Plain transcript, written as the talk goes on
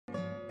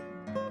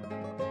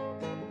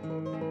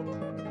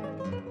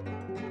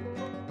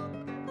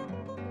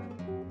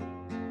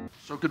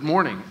So good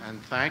morning,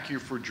 and thank you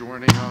for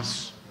joining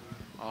us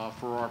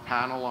for our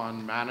panel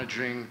on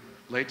managing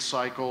late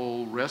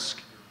cycle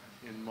risk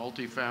in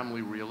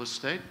multifamily real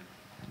estate.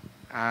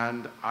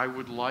 And I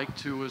would like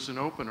to, as an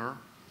opener,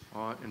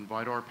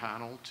 invite our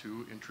panel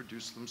to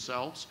introduce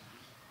themselves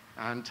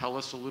and tell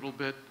us a little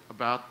bit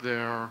about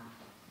their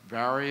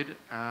varied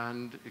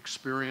and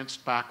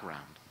experienced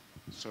background.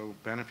 So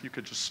Ben, if you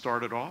could just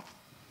start it off.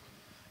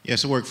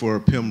 Yes, I work for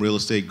PIM Real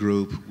Estate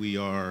Group. We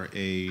are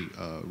a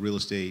real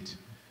estate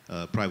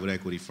private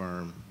equity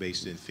firm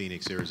based in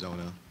Phoenix,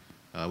 Arizona.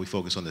 We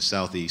focus on the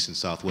Southeast and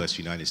Southwest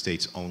United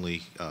States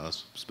only,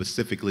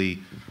 specifically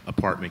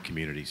apartment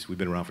communities. We've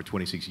been around for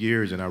 26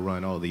 years, and I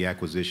run all the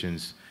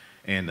acquisitions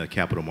and the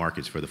capital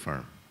markets for the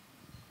firm.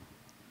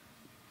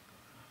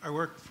 I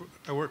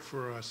work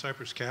for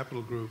Cypress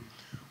Capital Group.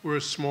 We're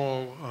a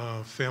small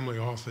family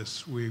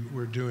office.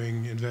 We're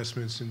doing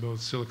investments in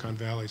both Silicon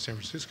Valley, San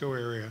Francisco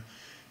area,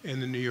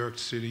 and the New York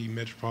City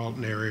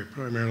metropolitan area,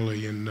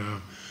 primarily in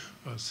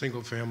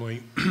single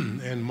family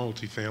and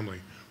multifamily.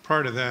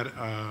 Prior to that,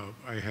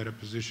 I had a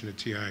position at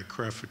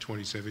TI-CREF for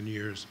 27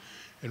 years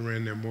and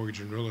ran their mortgage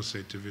and real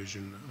estate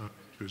division,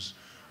 which was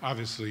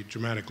obviously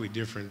dramatically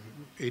different,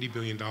 $80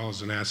 billion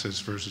in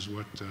assets versus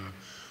what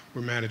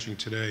we're managing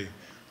today.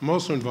 I'm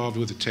also involved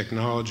with a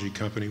technology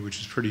company, which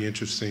is pretty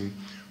interesting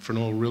for an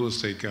old real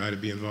estate guy to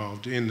be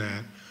involved in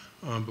that.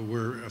 But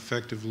we're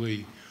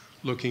effectively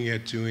looking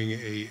at doing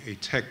a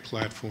tech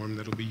platform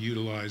that'll be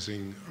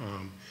utilizing,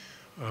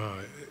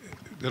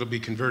 that'll be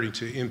converting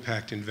to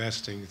impact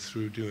investing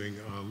through doing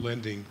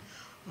lending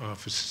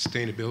for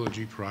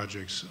sustainability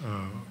projects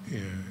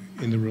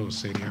in the real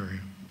estate area.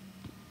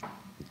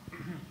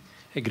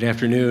 Hey, good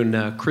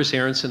afternoon. Chris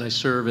Aronson. I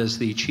serve as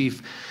the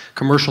Chief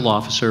Commercial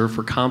Officer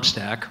for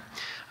CompStak.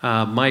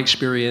 My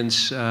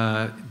experience,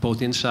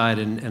 both inside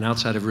and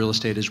outside of real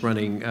estate, is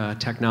running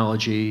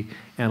technology,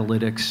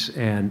 analytics,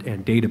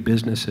 and data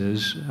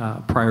businesses.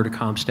 Prior to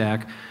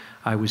CompStak,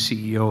 I was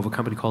CEO of a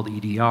company called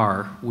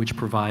EDR, which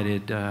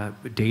provided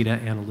data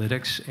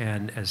analytics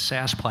and a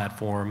SaaS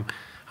platform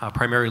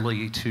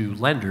primarily to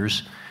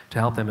lenders to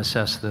help them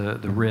assess the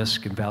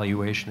risk and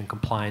valuation and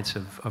compliance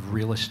of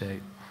real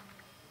estate.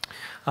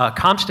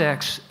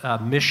 CompStak's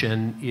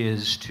mission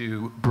is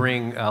to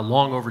bring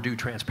long overdue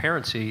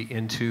transparency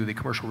into the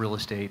commercial real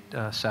estate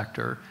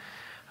sector.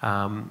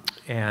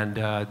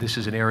 This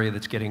is an area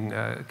that's getting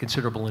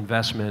considerable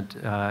investment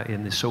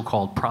in the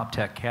so-called prop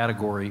tech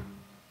category,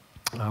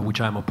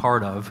 which I'm a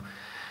part of.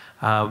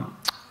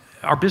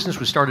 Our business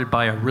was started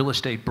by a real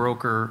estate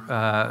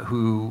broker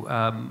who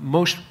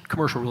most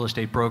commercial real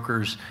estate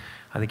brokers,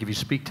 I think if you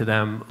speak to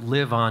them,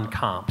 live on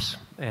comps.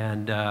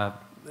 And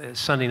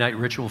Sunday night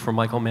ritual for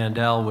Michael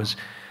Mandel was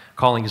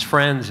calling his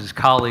friends, his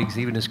colleagues,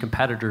 even his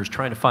competitors,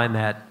 trying to find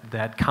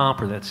that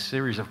comp or that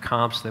series of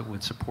comps that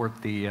would support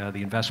the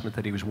investment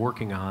that he was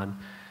working on.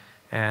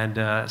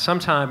 And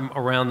sometime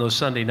around those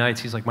Sunday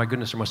nights, he's like, my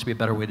goodness, there must be a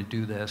better way to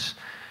do this,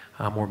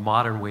 a more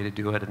modern way to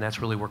do it, and that's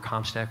really where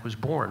CompStak was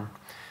born.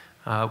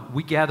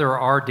 We gather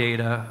our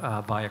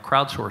data via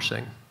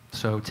crowdsourcing.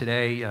 So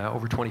today,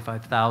 over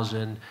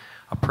 25,000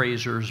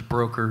 appraisers,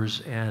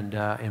 brokers,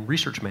 and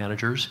research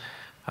managers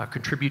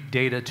contribute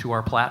data to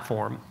our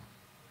platform.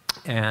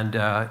 And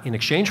in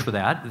exchange for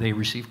that, they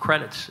receive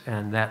credits,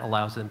 and that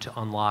allows them to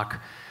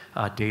unlock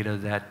data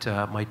that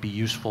might be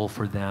useful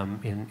for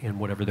them in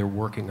whatever they're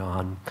working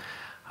on.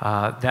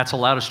 That's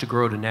allowed us to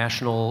grow to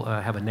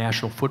have a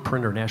national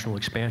footprint or national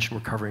expansion.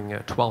 We're covering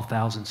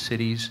 12,000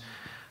 cities,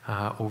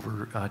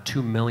 over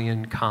 2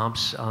 million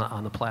comps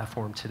on the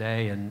platform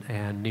today,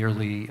 and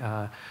nearly,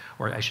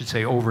 or I should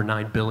say over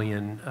 9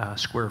 billion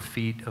square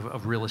feet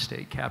of real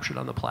estate captured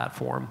on the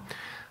platform.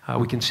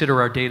 We consider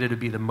our data to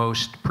be the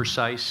most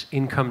precise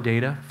income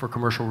data for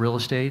commercial real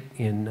estate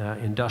in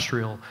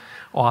industrial,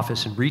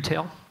 office, and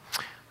retail.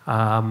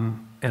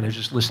 And I was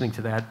just listening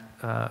to that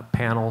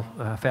panel,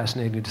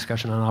 fascinating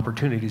discussion on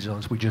opportunity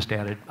zones. We just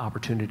added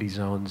opportunity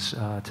zones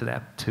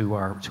to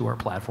our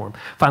platform.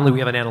 Finally, we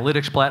have an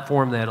analytics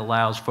platform that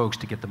allows folks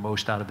to get the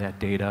most out of that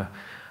data,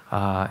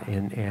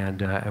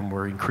 and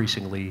we're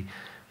increasingly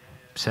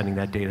sending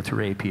that data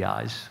through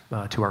APIs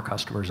to our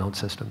customers' own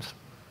systems.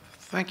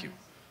 Thank you.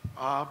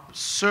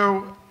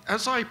 So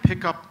as I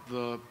pick up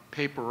the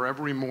paper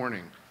every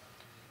morning,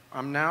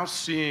 I'm now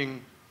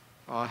seeing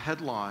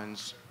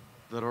headlines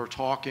that are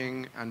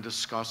talking and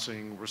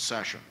discussing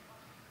recession.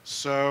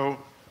 So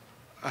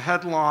a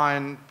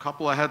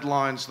couple of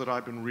headlines that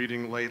I've been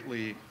reading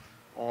lately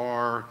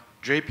are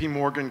JP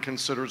Morgan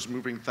considers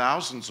moving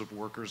thousands of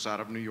workers out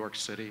of New York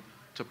City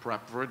to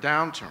prep for a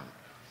downturn.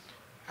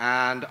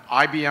 And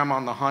IBM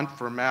on the hunt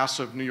for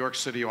massive New York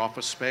City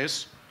office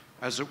space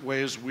as it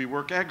weighs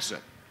WeWork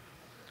exit.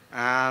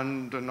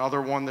 And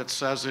another one that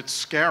says it's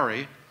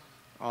scary.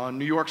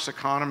 New York's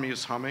economy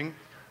is humming,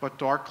 but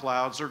dark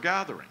clouds are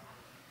gathering.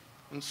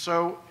 And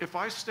so if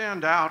I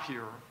stand out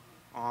here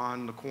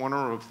on the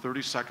corner of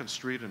 32nd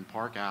Street and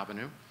Park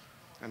Avenue,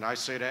 and I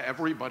say to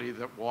everybody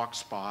that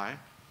walks by,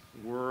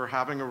 we're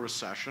having a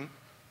recession,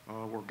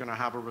 we're going to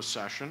have a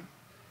recession,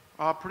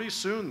 pretty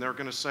soon they're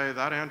going to say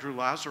that Andrew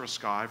Lazarus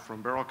guy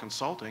from Beryl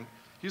Consulting,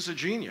 he's a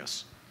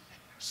genius.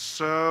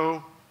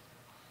 So,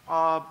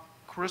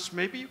 Chris,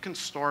 maybe you can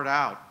start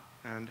out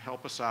and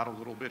help us out a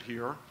little bit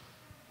here,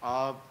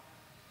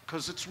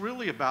 because it's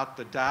really about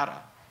the data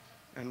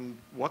and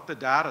what the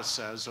data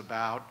says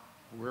about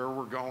where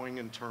we're going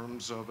in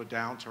terms of a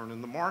downturn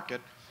in the market.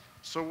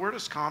 So where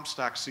does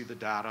CompStak see the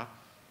data,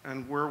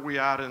 and where are we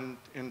at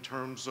in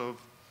terms of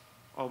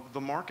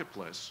the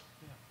marketplace?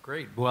 Yeah,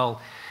 great.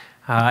 Well,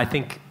 I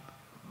think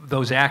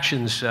those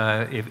actions,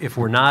 if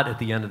we're not at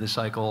the end of the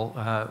cycle,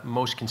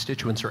 most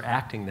constituents are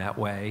acting that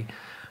way.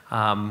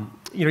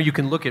 You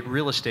can look at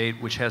real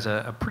estate, which has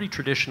a pretty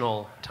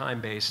traditional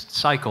time-based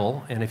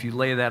cycle, and if you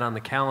lay that on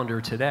the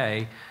calendar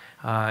today,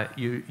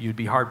 you'd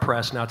be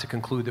hard-pressed not to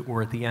conclude that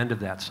we're at the end of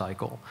that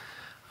cycle.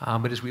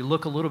 But as we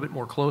look a little bit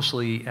more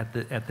closely at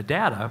the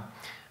data,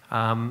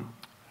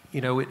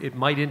 it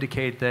might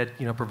indicate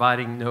that,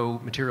 providing no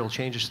material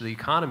changes to the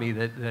economy,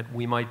 that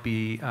we might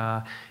be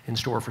in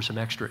store for some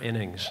extra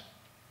innings.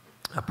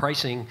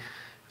 Pricing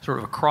sort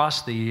of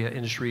across the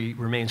industry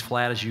remains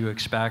flat, as you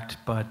expect,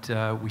 but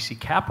we see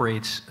cap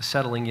rates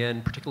settling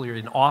in, particularly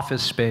in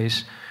office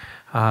space,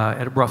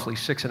 at roughly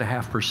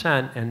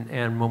 6.5%,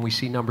 and when we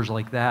see numbers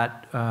like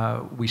that,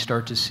 we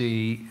start to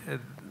see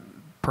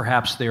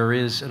perhaps there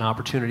is an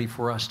opportunity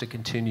for us to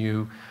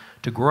continue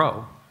to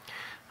grow.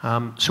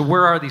 So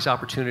where are these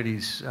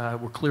opportunities?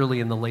 We're clearly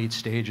in the late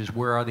stages.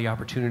 Where are the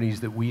opportunities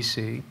that we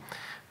see?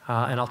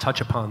 And I'll touch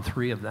upon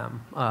three of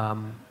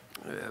them.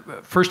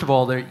 First of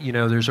all,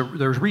 there's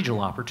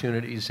regional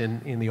opportunities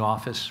in the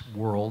office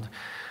world.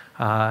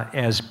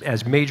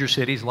 As major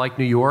cities like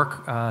New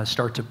York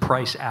start to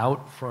price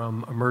out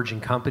from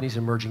emerging companies,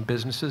 emerging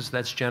businesses,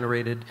 that's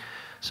generated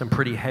some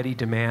pretty heady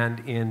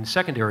demand in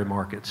secondary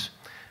markets.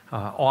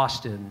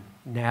 Austin,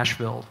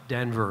 Nashville,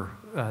 Denver,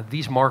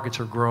 these markets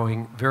are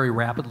growing very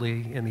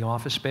rapidly in the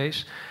office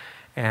space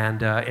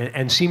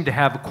and seem to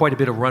have quite a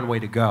bit of runway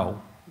to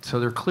go. So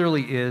there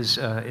clearly is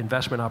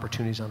investment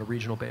opportunities on a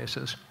regional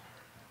basis.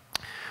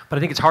 But I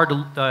think it's hard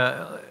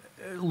to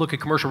look at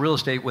commercial real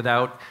estate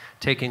without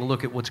taking a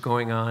look at what's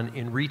going on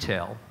in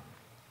retail.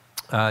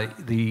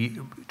 The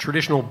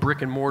traditional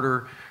brick and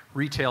mortar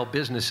retail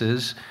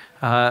businesses,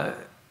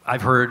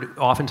 I've heard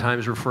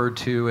oftentimes referred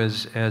to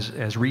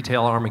as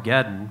retail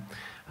Armageddon.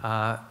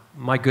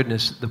 My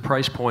goodness, the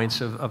price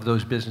points of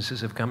those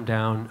businesses have come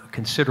down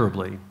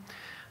considerably.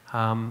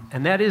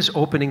 And that is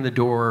opening the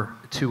door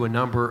to a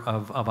number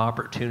of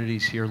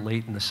opportunities here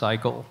late in the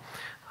cycle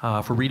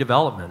for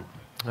redevelopment.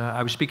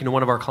 I was speaking to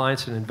one of our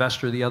clients, an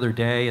investor, the other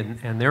day,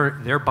 and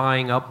they're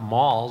buying up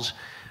malls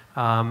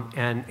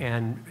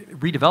and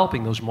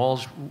redeveloping those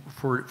malls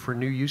for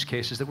new use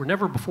cases that were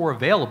never before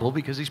available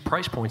because these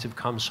price points have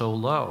come so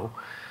low.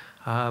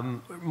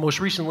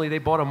 Most recently, they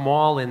bought a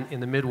mall in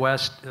the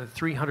Midwest,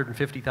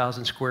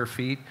 350,000 square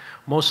feet,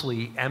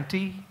 mostly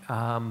empty,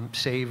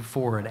 save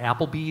for an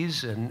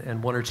Applebee's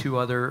and one or two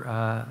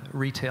other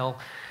retail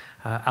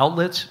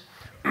outlets.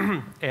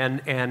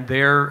 And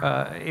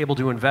they're able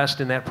to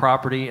invest in that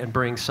property and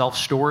bring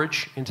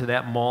self-storage into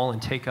that mall and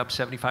take up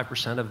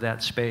 75% of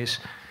that space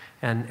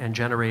and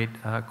generate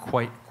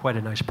quite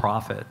a nice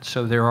profit.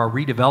 So there are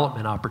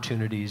redevelopment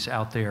opportunities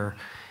out there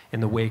in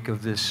the wake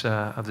of this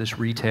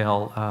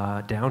retail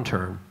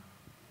downturn.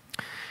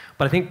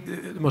 But I think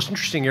the most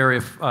interesting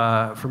area,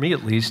 for me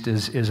at least,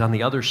 is on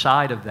the other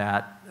side of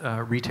that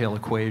retail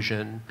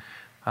equation,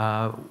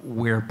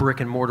 where brick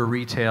and mortar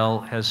retail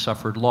has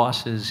suffered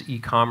losses.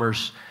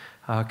 E-commerce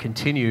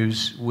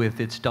continues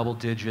with its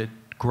double-digit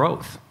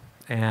growth.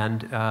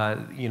 And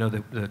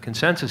the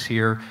consensus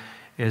here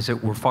is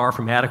that we're far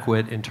from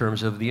adequate in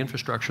terms of the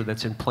infrastructure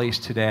that's in place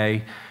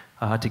today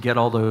to get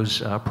all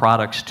those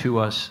products to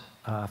us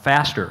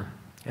faster.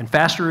 And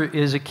faster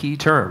is a key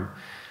term.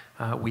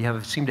 We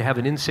seem to have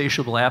an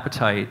insatiable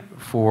appetite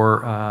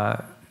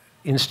for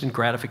instant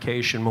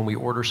gratification when we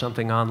order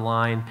something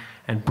online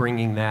and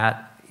bringing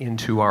that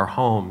into our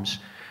homes.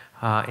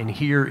 And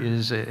here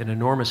is an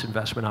enormous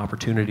investment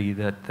opportunity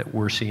that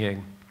we're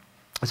seeing.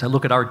 As I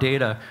look at our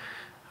data,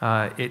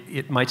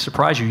 it might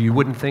surprise you. You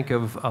wouldn't think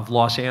of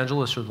Los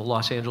Angeles or the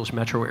Los Angeles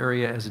metro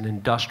area as an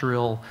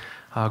industrial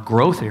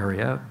growth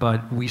area,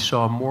 but we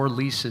saw more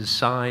leases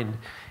signed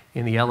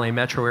in the LA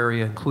metro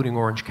area, including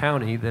Orange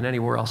County, than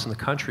anywhere else in the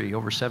country.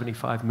 Over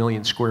 75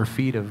 million square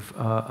feet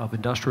of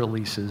industrial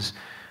leases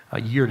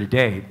year to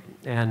date.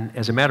 And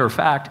as a matter of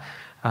fact,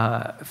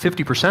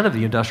 50% of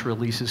the industrial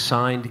leases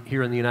signed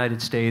here in the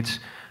United States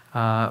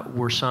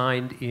were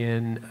signed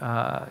in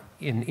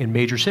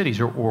major cities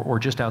or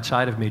just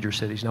outside of major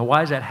cities. Now,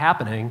 why is that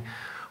happening?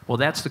 Well,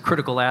 that's the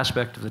critical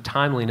aspect of the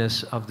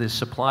timeliness of this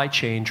supply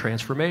chain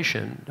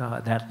transformation.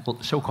 That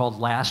so-called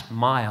last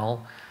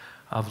mile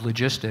of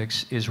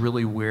logistics is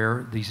really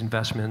where these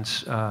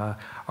investments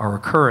are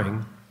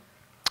occurring.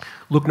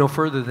 Look no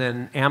further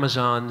than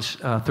Amazon's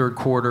third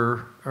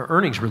quarter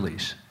earnings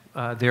release.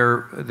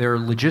 Their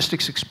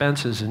logistics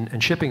expenses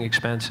and shipping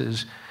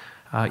expenses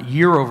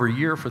year over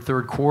year for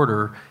third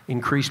quarter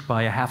increased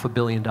by $500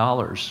 million.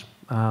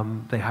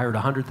 They hired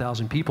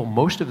 100,000 people,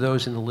 most of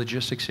those in the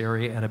logistics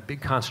area, and a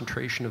big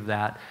concentration of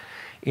that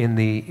in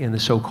the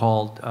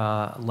so-called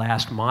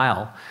last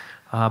mile.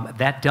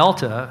 That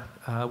delta,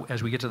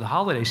 as we get to the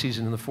holiday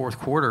season in the fourth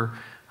quarter,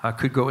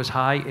 could go as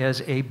high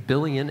as $1.5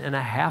 billion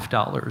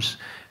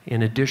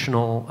in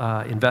additional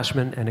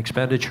investment and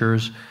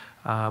expenditures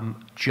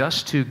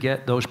just to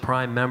get those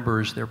prime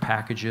members their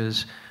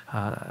packages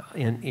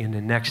in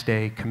a next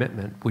day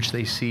commitment, which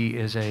they see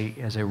as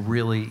a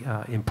really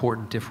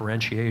important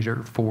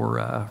differentiator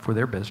for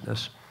their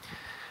business.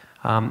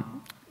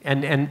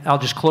 And I'll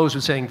just close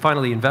with saying,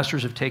 finally,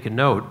 investors have taken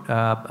note.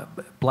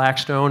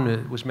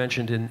 Blackstone was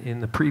mentioned in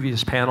the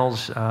previous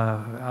panels,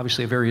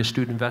 obviously a very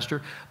astute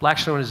investor.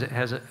 Blackstone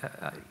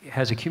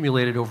has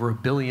accumulated over 1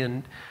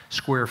 billion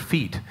square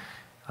feet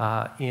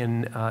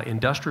in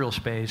industrial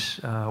space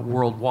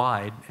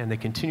worldwide, and they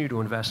continue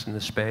to invest in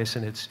this space,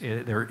 and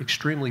they're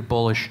extremely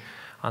bullish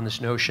on this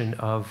notion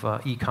of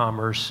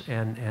e-commerce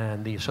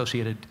and the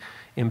associated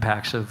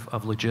impacts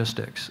of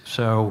logistics.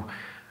 So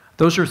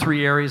those are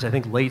 3 areas, I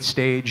think, late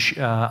stage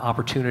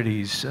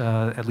opportunities,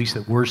 at least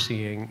that we're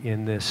seeing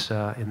in this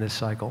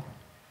cycle.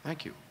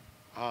 Thank you.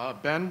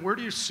 Ben, where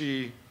do you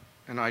see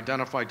and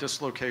identify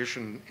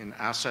dislocation in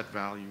asset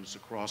values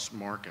across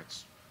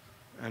markets?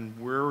 And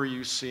where are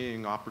you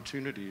seeing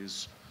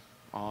opportunities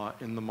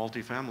in the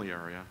multifamily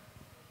area?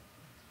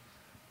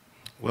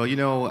 Well,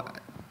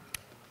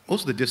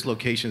 most of the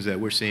dislocations that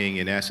we're seeing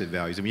in asset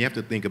values, I mean, you have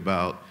to think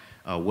about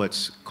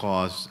what's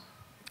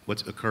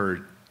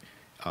occurred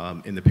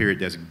in the period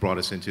that's brought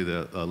us into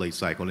the late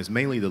cycle. And it's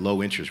mainly the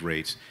low interest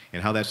rates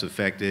and how that's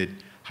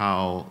affected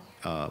how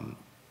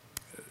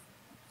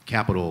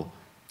capital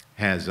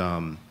has,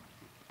 and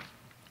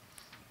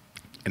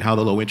how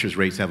the low interest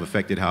rates have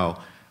affected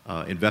how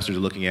investors are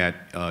looking at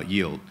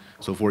yield.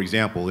 So for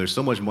example, there's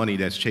so much money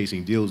that's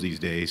chasing deals these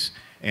days,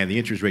 and the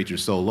interest rates are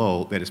so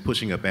low that it's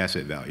pushing up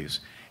asset values.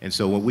 And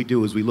so what we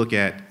do is we look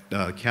at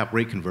cap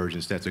rate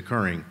convergence that's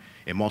occurring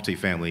in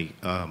multifamily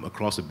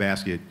across a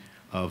basket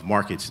of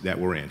markets that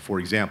we're in. For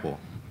example,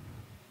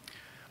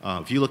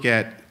 if you look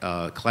at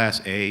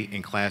Class A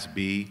and Class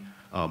B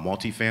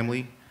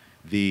multifamily,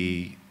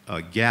 the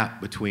gap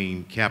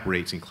between cap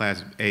rates in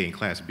Class A and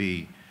Class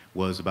B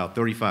was about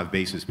 35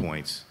 basis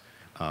points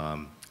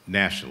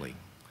nationally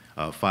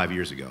 5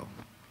 years ago.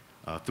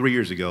 3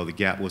 years ago, the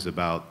gap was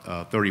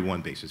about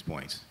 31 basis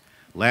points.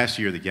 Last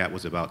year, the gap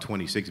was about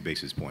 26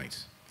 basis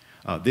points.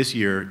 This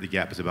year, the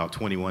gap is about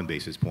 21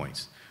 basis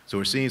points. So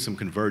we're seeing some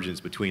convergence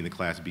between the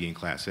Class B and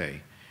Class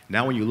A.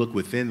 Now when you look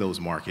within those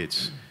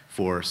markets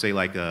for, say,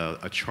 like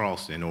a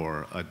Charleston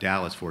or a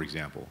Dallas, for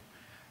example,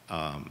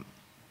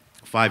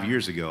 5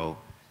 years ago,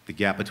 the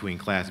gap between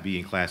Class B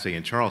and Class A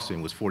in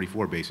Charleston was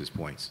 44 basis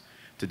points.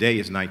 Today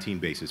it's 19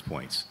 basis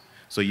points.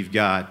 So you've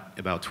got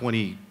about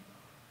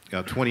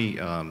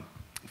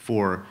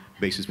 24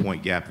 basis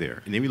point gap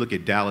there. And then we look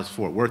at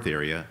Dallas-Fort Worth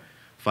area.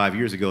 5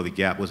 years ago, the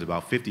gap was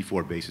about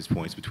 54 basis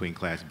points between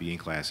Class B and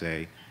Class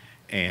A.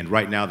 And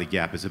right now, the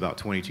gap is about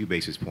 22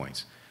 basis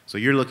points. So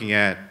you're looking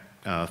at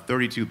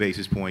 32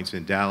 basis points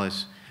in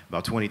Dallas,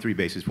 about 23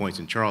 basis points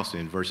in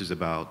Charleston versus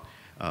about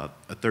a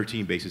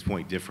 13 basis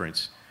point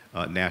difference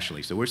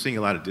nationally. So we're seeing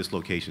a lot of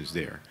dislocations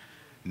there.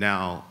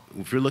 Now,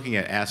 if you're looking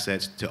at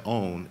assets to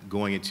own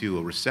going into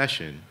a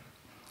recession,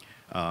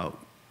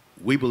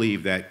 we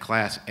believe that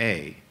Class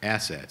A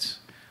assets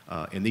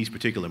in these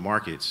particular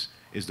markets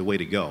is the way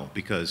to go,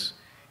 because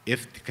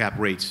if the cap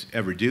rates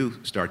ever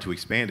do start to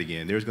expand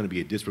again, there's going to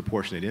be a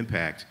disproportionate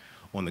impact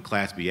on the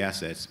Class B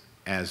assets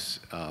as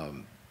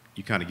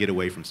you kind of get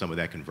away from some of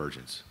that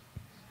convergence.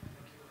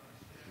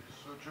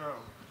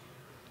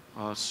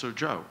 So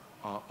Joe,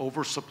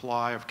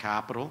 oversupply of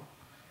capital,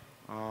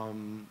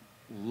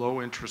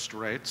 low interest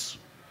rates,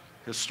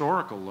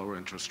 historical low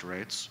interest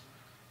rates.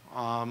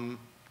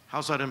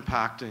 How's that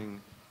impacting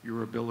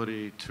your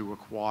ability to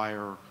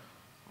acquire,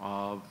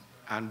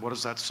 and what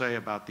does that say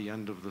about the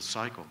end of the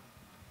cycle?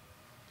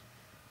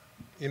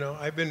 You know,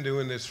 I've been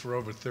doing this for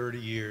over 30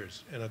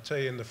 years, and I'll tell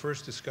you, in the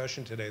first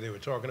discussion today, they were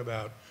talking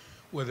about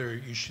whether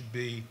you should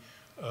be,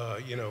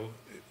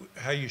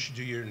 how you should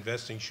do your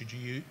investing. Should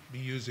you be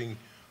using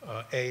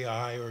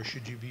AI, or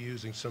should you be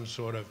using some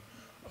sort of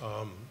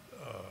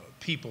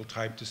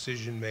people-type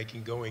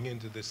decision-making going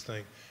into this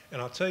thing?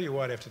 And I'll tell you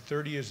what, after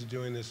 30 years of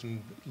doing this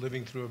and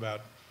living through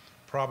about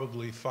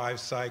probably 5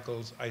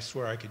 cycles, I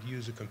swear I could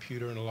use a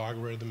computer and a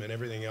logarithm and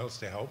everything else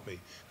to help me,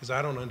 because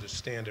I don't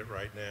understand it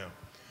right now.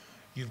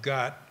 You've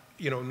got,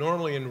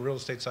 normally in real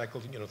estate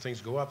cycles, things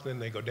go up, then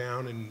they go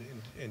down,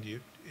 and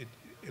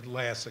it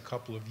lasts a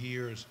couple of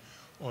years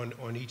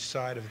on each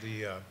side of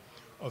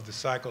the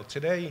cycle.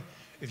 Today,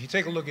 if you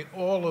take a look at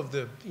all of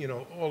the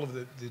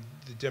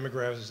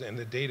demographics and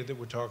the data that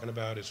we're talking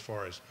about as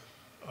far as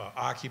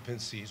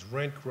occupancies,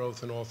 rent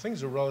growth, and all,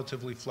 things are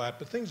relatively flat,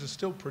 but things are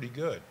still pretty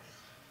good.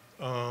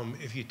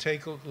 If you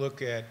take a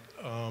look at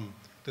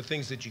the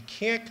things that you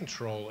can't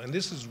control, and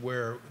this is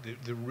where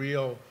the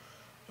real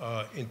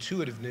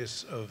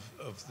intuitiveness of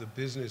the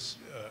business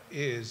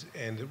is,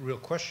 and the real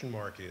question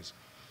mark is,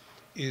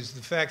 is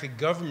the fact that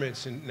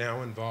government's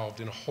now involved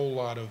in a whole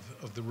lot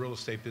of the real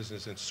estate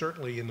business, and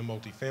certainly in the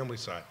multifamily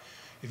side.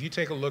 If you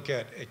take a look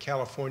at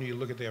California, you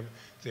look at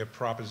their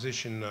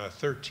Proposition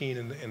 13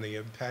 and the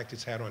impact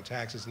it's had on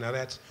taxes. Now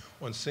that's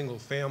on single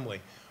family,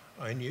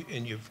 and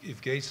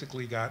you've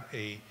basically got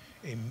a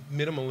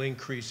minimal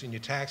increase in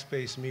your tax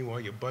base.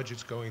 Meanwhile, your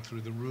budget's going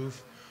through the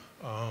roof.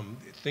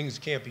 Things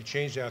can't be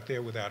changed out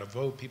there without a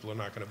vote. People are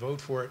not going to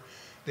vote for it.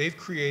 They've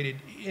created,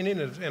 and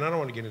I don't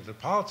want to get into the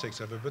politics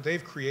of it, but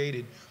they've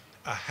created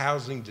a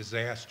housing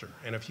disaster.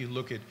 And if you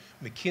look at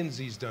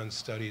McKinsey's done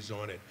studies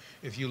on it,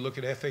 if you look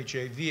at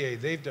FHA, VA,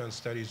 they've done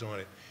studies on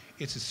it.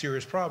 It's a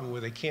serious problem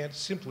where they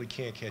simply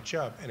can't catch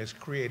up, and it's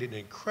created an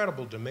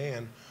incredible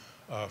demand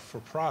for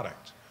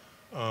product.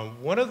 And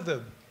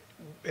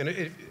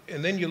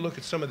then you look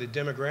at some of the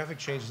demographic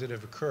changes that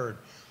have occurred.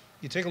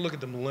 You take a look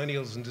at the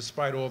millennials, and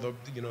despite all the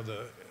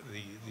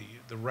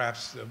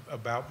raps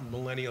about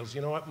millennials,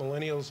 you know what?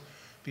 Millennials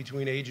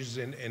between ages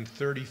and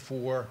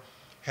 34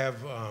 have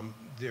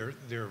their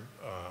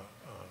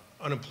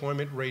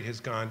unemployment rate has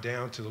gone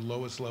down to the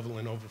lowest level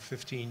in over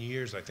 15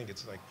 years. I think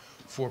it's like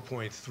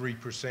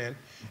 4.3%.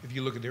 If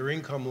you look at their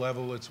income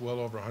level, it's well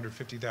over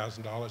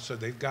 $150,000. So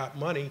they've got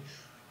money,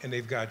 and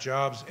they've got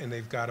jobs, and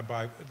they've got to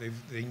buy.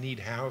 They need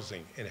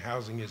housing, and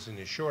housing is in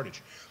a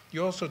shortage.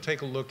 You also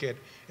take a look at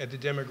the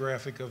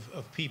demographic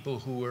of people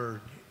who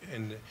are,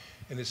 and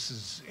this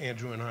is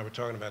Andrew and I were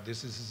talking about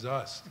this. This is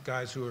us, the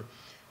guys who are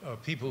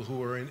people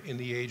who are in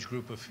the age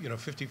group of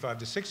 55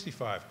 to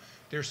 65.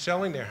 They're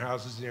selling their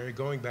houses and they're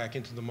going back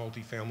into the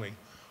multifamily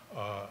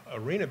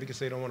arena because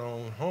they don't want to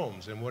own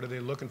homes. And what are they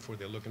looking for?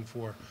 They're looking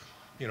for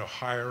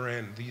higher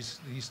end.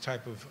 These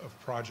type of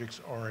projects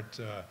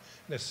aren't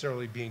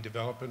necessarily being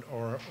developed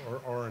or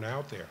aren't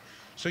out there.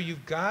 So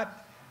you've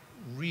got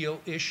real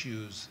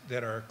issues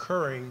that are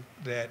occurring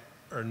that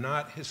are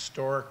not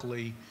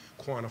historically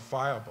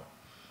quantifiable.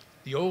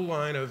 The old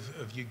line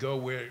of you go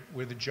where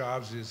the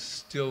jobs is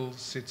still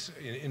sits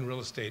in real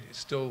estate, it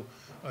still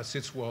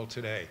sits well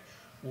today.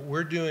 What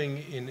we're doing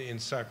in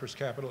Cypress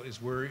Capital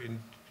is we're in,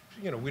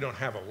 we don't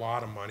have a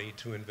lot of money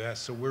to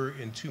invest, so we're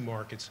in two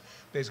markets,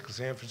 basically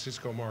San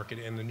Francisco market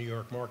and the New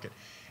York market.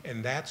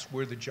 And that's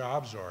where the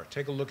jobs are.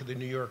 Take a look at the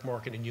New York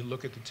market and you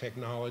look at the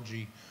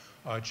technology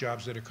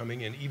jobs that are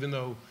coming in, even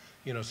though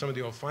some of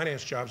the old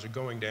finance jobs are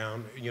going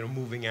down,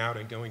 moving out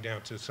and going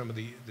down to some of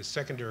the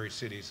secondary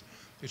cities.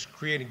 It's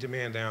creating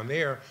demand down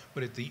there,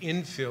 but the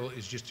infill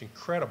is just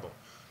incredible.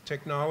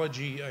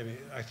 Technology,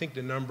 I think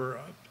the number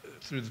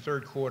through the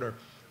third quarter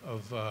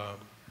of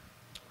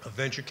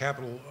venture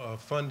capital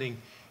funding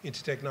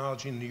into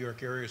technology in the New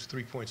York area is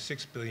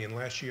 $3.6 billion.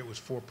 Last year it was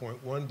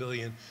 $4.1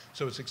 billion,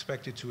 so it's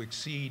expected to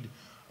exceed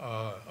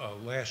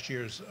last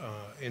year's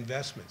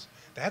investments.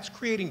 That's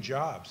creating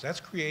jobs.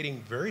 That's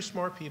creating very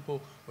smart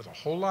people with a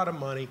whole lot of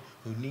money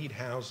who need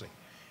housing.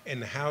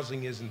 And the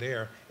housing isn't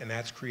there, and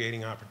that's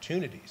creating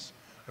opportunities,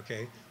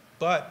 okay?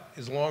 But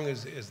as long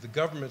as the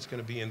government's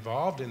going to be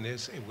involved in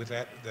this with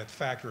that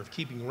factor of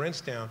keeping rents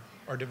down,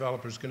 are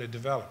developers going to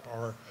develop?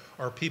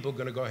 Are people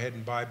going to go ahead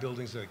and buy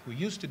buildings like we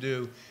used to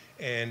do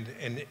and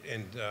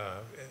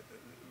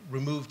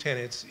remove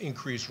tenants,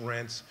 increase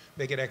rents,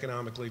 make it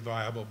economically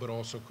viable, but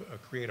also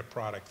create a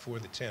product for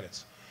the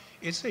tenants?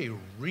 It's a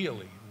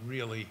really,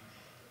 really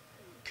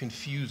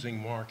confusing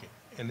market,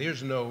 and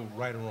there's no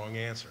right or wrong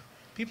answer.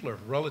 People are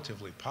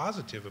relatively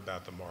positive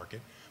about the market,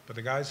 but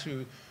the guys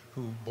who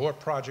bought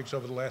projects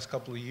over the last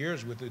couple of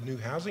years with the new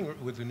housing,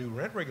 with the new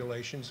rent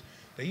regulations,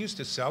 they used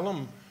to sell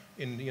them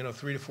in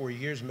 3 to 4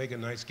 years, make a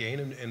nice gain,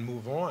 and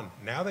move on.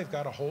 Now they've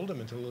got to hold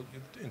them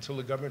until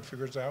the government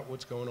figures out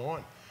what's going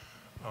on.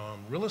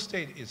 Real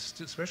estate is,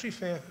 especially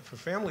for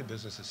family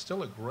business, is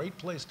still a great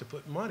place to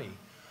put money.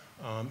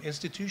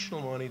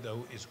 Institutional money,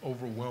 though, is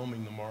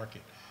overwhelming the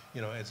market,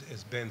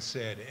 as Ben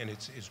said, and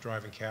it's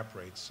driving cap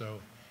rates. So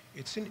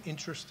it's an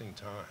interesting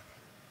time.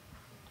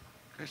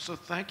 Okay, so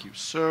thank you.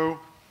 So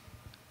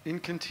in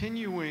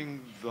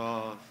continuing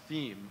the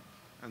theme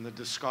and the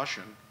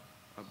discussion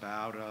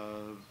about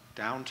a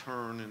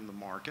downturn in the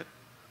market,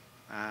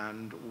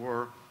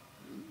 or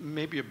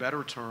maybe a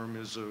better term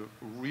is a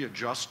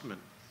readjustment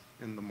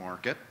in the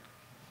market,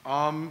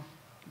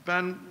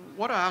 Ben,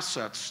 what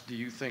assets do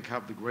you think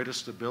have the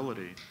greatest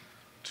ability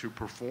to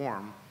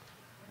perform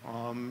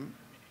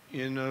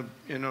in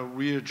a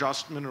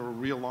readjustment or a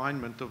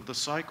realignment of the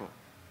cycle?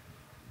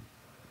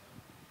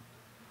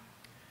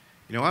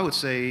 I would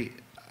say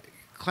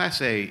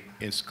Class A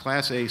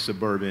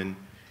suburban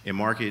in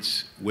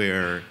markets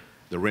where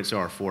the rents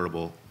are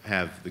affordable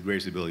have the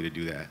greatest ability to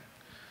do that.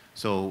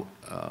 So,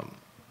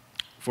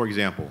 for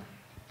example,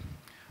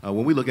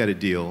 when we look at a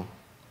deal,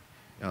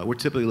 we're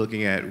typically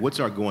looking at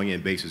what's our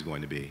going-in basis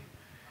going to be.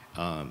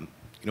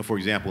 For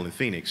example, in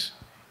Phoenix,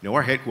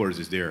 our headquarters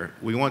is there.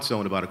 We once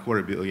owned about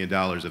 $250 million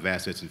of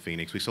assets in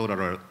Phoenix. We sold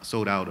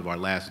out of our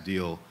last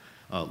deal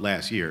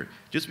last year,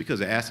 just because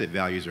the asset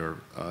values are,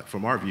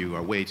 from our view,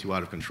 are way too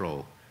out of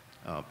control.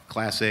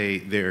 Class A,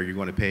 there you're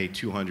going to pay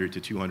 $200,000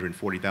 to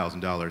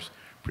 $240,000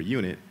 per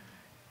unit,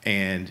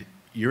 and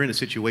you're in a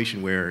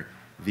situation where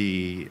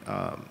the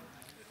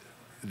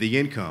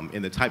income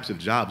and the types of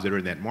jobs that are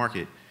in that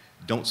market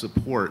don't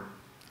support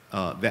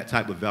that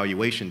type of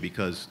valuation,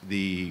 because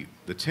the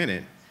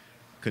tenant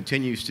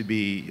continues to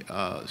be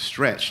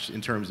stretched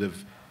in terms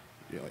of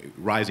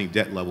rising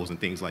debt levels and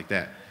things like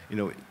that.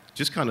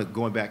 Just kind of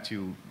going back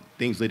to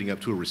things leading up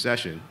to a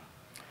recession,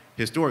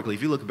 historically,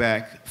 if you look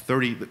back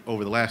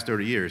over the last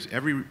 30 years,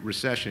 every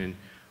recession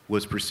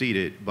was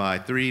preceded by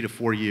 3 to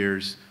 4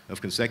 years of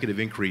consecutive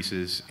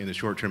increases in the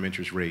short-term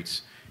interest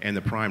rates and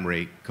the prime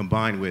rate,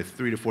 combined with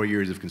 3 to 4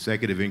 years of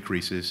consecutive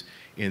increases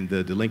in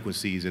the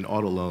delinquencies in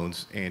auto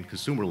loans and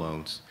consumer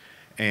loans.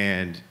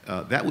 And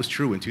that was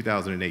true in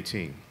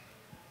 2018.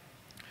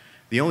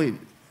 The only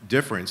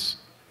difference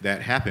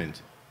that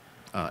happened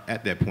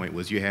at that point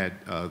was you had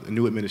a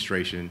new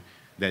administration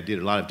that did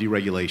a lot of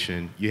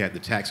deregulation. You had the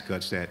tax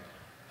cuts that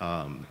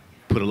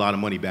put a lot of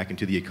money back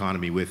into the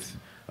economy, with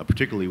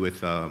particularly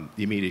with the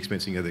immediate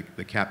expensing of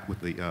the cap with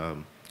the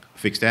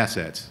fixed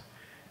assets.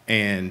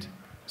 And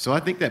so I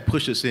think that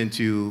pushed us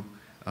into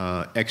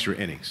extra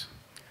innings.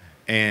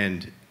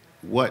 And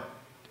what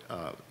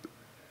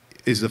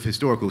is of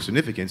historical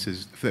significance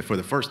is that for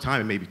the first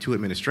time in maybe 2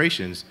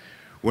 administrations,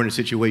 we're in a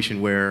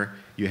situation where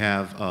you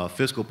have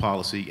fiscal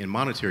policy and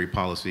monetary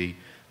policy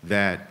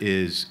that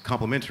is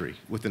complementary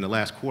within the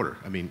last quarter.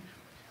 I mean,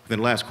 within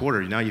the last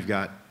quarter, now you've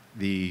got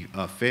the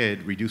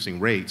Fed reducing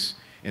rates,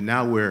 and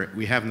now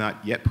we have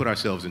not yet put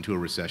ourselves into a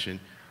recession,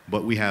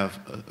 but we have,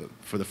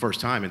 for the first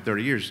time in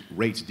 30 years,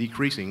 rates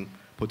decreasing,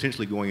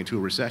 potentially going into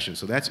a recession.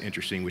 So that's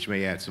interesting, which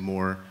may add some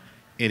more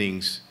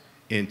innings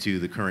into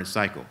the current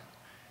cycle.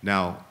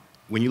 Now,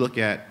 when you look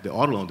at the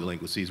auto loan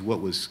delinquencies,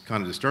 what was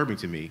kind of disturbing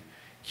to me,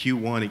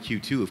 Q1 and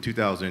Q2 of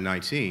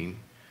 2019,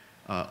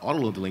 auto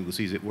loan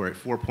delinquencies were at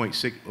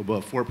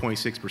above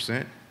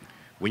 4.6%.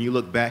 When you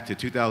look back to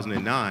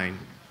 2009,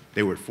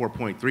 they were at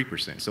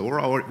 4.3%.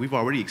 So we've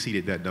already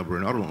exceeded that number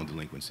in auto loan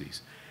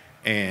delinquencies.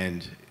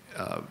 And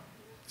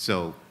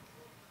so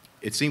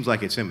it seems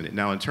like it's imminent.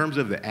 Now, in terms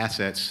of the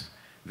assets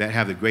that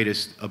have the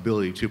greatest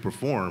ability to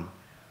perform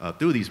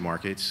through these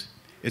markets,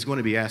 it's going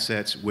to be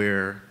assets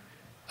where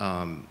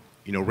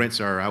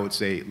rents are, I would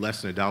say,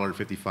 less than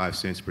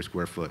 $1.55 per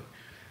square foot.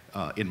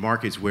 In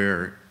markets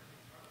where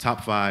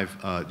top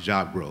 5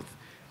 job growth,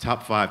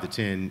 top 5 to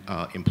 10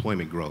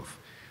 employment growth,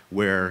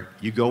 where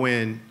you go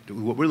in,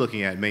 what we're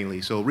looking at mainly,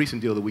 so a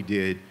recent deal that we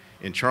did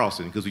in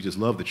Charleston, because we just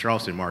love the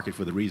Charleston market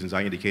for the reasons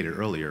I indicated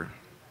earlier.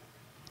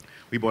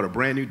 We bought a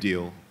brand new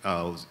deal,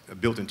 was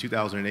built in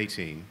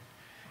 2018,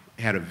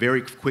 had a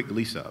very quick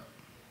lease up,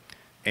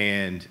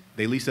 and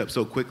they leased up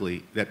so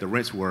quickly that the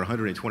rents were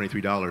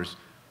 $123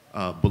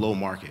 below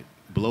market,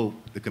 below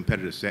the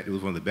competitive set. It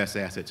was one of the best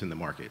assets in the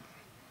market.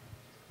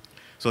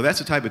 So that's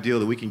the type of deal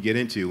that we can get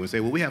into and say,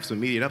 well, we have some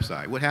immediate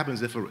upside. What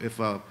happens if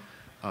a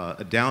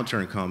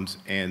downturn comes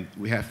and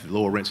we have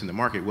lower rents in the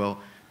market? Well,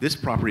 this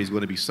property is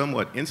going to be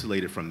somewhat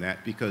insulated from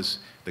that, because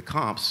the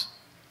comps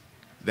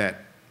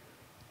that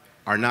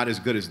are not as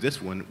good as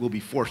this one will be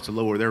forced to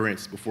lower their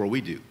rents before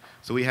we do.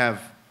 So we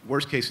have,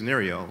 worst case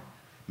scenario,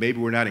 maybe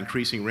we're not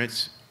increasing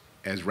rents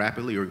as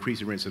rapidly or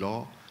increasing rents at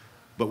all,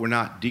 but we're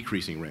not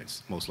decreasing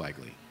rents, most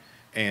likely.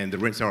 And the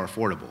rents are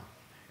affordable.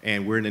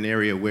 And we're in an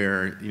area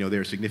where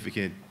there's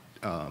significant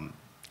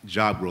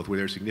job growth, where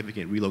there's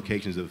significant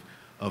relocations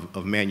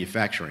of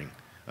manufacturing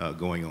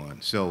going on.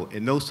 So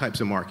in those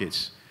types of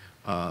markets,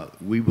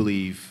 we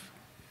believe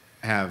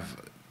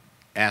have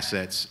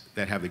assets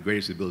that have the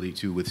greatest ability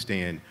to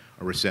withstand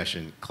a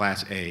recession,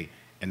 Class A,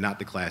 and not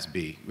the Class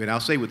B. And I'll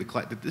say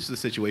this is the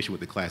situation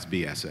with the Class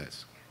B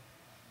assets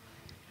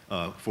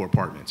for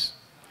apartments.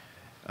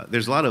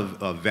 There's a lot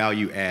of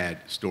value add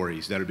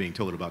stories that are being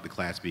told about the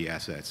Class B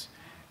assets.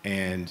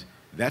 And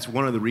that's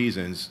one of the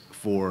reasons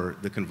for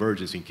the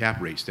convergence in cap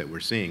rates that we're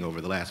seeing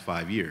over the last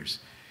 5 years.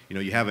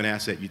 You have an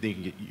asset, you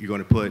think you're going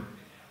to put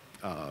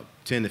 $10,000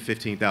 to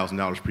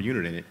 $15,000 per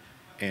unit in it,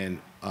 and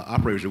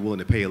operators are willing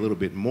to pay a little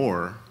bit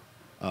more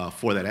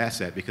for that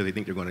asset because they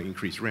think they're going to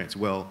increase rents.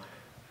 Well,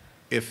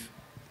 if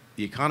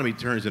the economy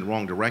turns in the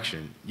wrong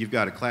direction, you've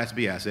got a Class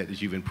B asset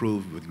that you've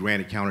improved with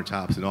granite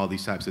countertops and all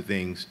these types of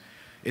things.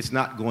 It's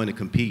not going to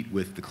compete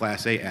with the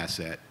Class A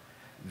asset,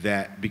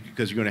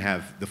 because you're going to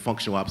have the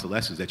functional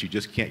obsolescence that you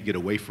just can't get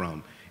away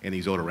from in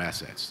these older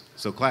assets.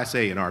 So Class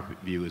A, in our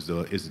view,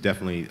 is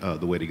definitely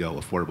the way to go,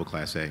 affordable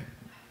Class A.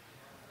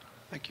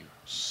 Thank you.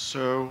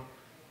 So,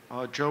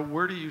 Joe,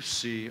 where do you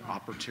see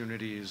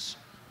opportunities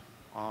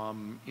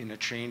in a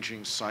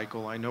changing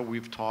cycle? I know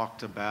we've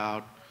talked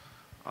about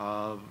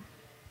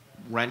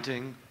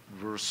renting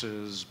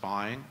versus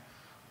buying.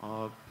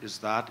 Is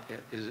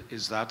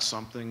that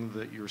something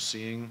that you're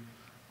seeing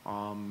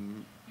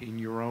in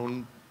your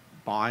own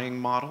buying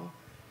model?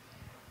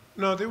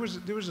 No, there was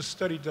a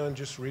study done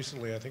just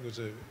recently. I think it was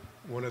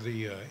one of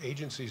the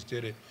agencies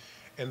did it,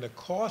 and the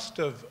cost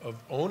of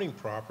owning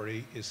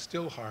property is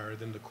still higher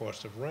than the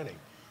cost of renting,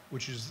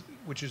 which is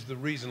the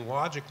reason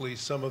logically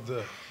some of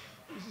the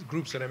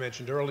groups that I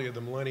mentioned earlier, the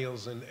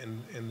millennials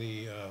and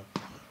the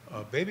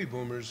baby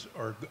boomers,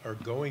 are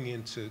going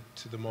into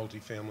the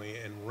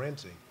multifamily and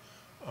renting.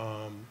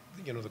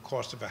 You know, the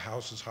cost of a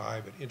house is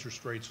high, but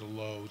interest rates are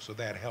low, so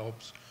that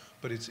helps.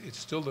 But it's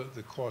still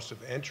the cost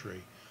of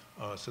entry,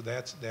 so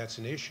that's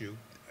an issue.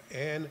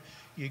 And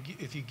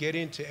if you get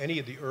into any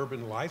of the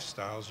urban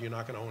lifestyles, you're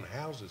not going to own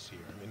houses here.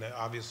 I mean,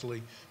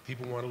 obviously,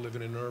 people want to live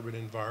in an urban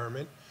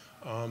environment,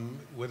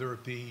 whether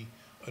it be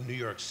a New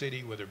York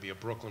City, whether it be a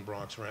Brooklyn,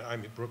 Bronx, I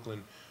mean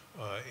Brooklyn,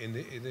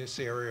 in this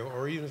area,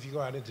 or even if you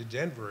go out into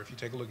Denver. If you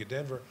take a look at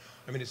Denver,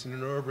 I mean, it's in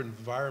an urban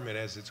environment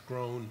as it's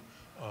grown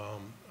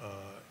out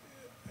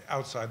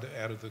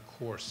of the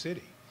core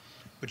city.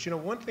 But you know,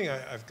 one thing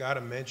I've got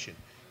to mention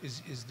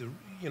is the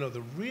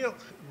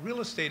real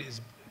estate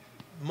is,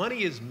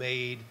 money is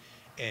made,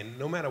 and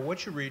no matter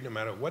what you read, no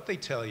matter what they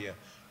tell you,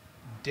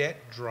 debt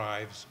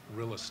drives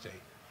real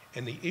estate.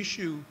 And the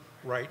issue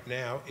right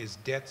now is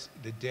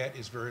the debt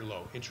is very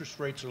low. Interest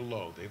rates are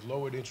low. They've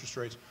lowered interest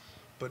rates.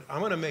 But I'm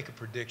going to make a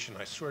prediction.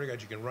 I swear to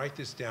God, you can write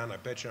this down. I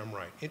bet you I'm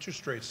right.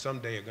 Interest rates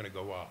someday are going to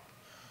go up.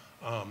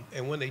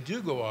 And when they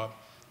do go up,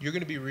 you're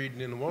going to be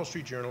reading in the Wall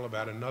Street Journal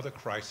about another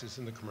crisis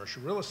in the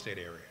commercial real estate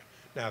area.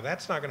 Now,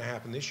 that's not going to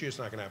happen this year. It's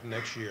not going to happen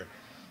next year.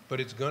 But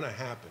it's going to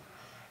happen.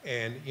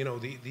 And, you know,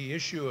 the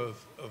issue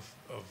of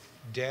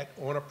debt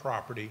on a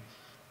property,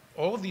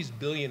 all of these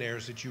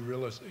billionaires that you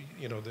realize,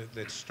 you know,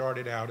 that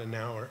started out and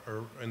now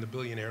are in the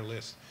billionaire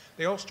list,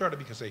 they all started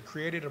because they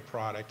created a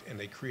product and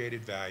they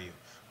created value.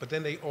 But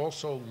then they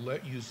also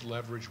used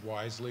leverage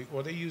wisely,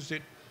 or they used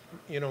it,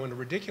 you know, in a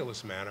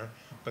ridiculous manner,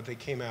 but they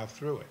came out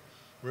through it.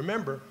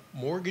 Remember,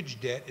 mortgage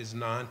debt is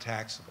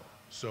non-taxable,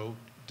 so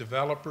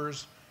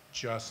developers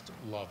just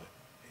love it.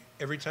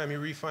 Every time you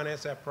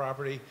refinance that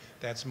property,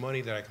 that's money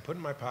that I can put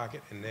in my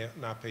pocket and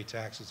not pay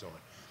taxes on.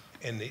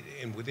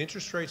 And with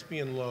interest rates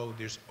being low,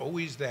 there's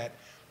always that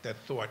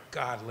thought,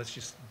 God, let's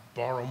just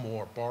borrow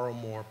more, borrow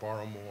more,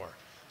 borrow more.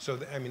 So,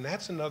 I mean,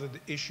 that's another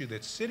issue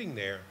that's sitting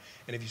there.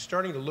 And if you're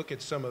starting to look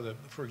at some of the,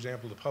 for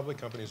example, the public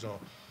companies,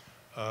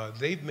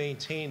 they've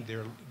maintained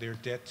their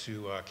debt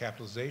to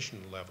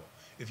capitalization level.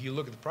 If you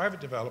look at the private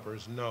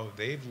developers, no,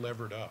 they've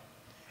levered up.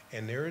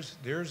 And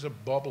there's a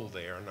bubble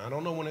there, and I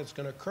don't know when it's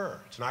going to occur.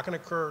 It's not going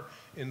to occur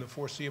in the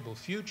foreseeable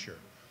future,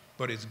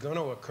 but it's going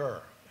to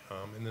occur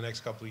in the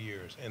next couple of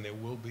years, and there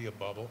will be a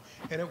bubble,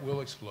 and it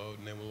will explode,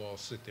 and then we'll all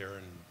sit there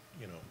and,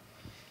 you know,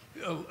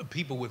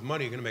 people with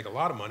money are going to make a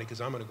lot of money because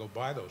I'm going to go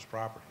buy those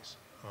properties.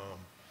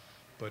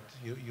 But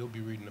you'll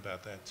be reading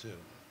about that too.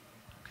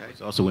 Okay.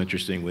 It's also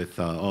interesting with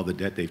all the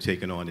debt they've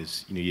taken on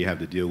is, you know, you have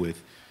to deal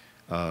with,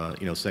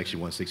 you know, Section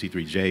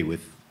 163J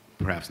with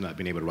perhaps not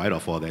being able to write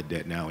off all that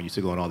debt now. And you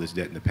took on all this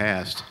debt in the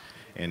past,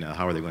 and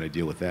how are they going to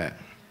deal with that?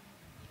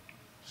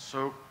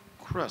 So,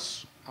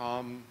 Chris,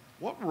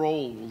 what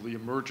role will the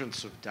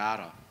emergence of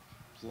data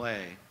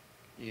play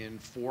in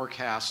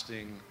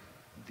forecasting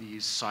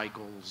these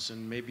cycles?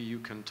 And maybe you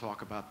can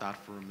talk about that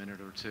for a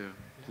minute or two,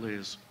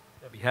 please.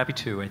 I'd be happy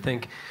to. I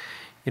think,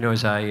 you know,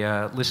 as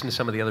I listen to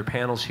some of the other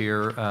panels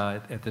here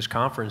at this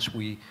conference,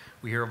 we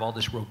hear of all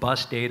this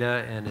robust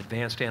data and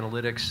advanced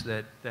analytics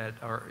that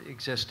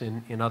exist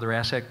in other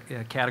asset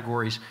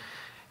categories.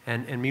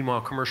 And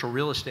meanwhile, commercial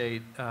real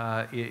estate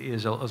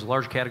is a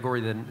larger category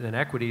than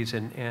equities,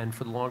 and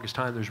for the longest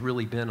time, there's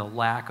really been a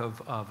lack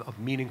of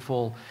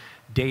meaningful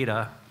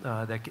data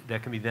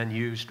that can be then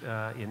used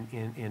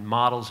in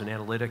models and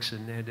analytics,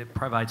 and it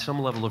provides some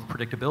level of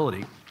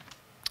predictability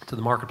to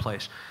the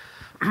marketplace.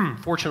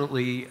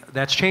 Fortunately,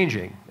 that's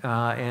changing,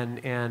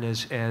 and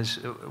as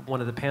one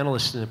of the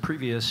panelists in the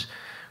previous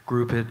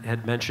group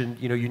had mentioned,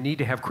 you know, you need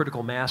to have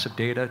critical mass of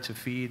data to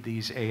feed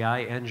these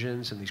AI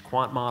engines and these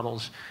quant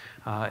models.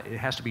 It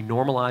has to be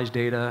normalized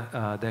data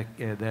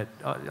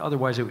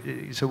otherwise, so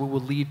it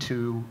will lead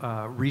to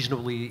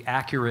reasonably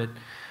accurate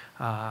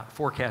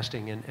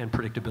forecasting and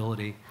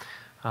predictability.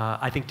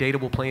 I think data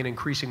will play an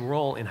increasing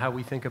role in how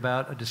we think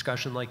about a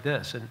discussion like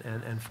this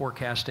and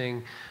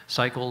forecasting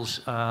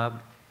cycles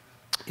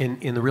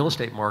in the real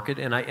estate market,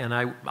 and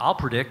I'll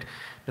predict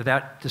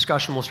that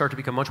discussion will start to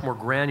become much more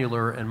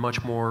granular and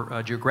much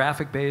more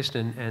geographic based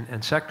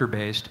and sector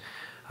based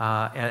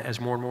as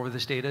more and more of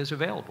this data is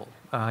available.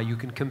 You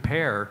can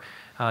compare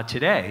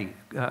today.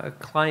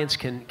 Clients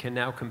can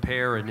now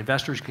compare, and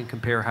investors can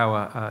compare how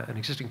an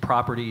existing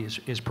property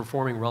is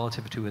performing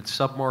relative to its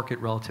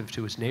submarket, relative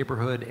to its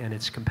neighborhood and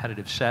its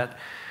competitive set,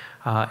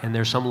 and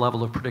there's some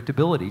level of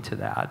predictability to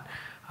that.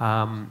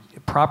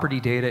 Property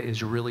data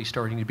is really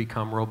starting to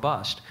become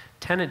robust.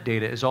 Tenant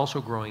data is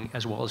also growing,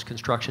 as well as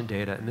construction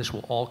data, and this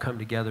will all come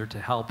together to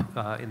help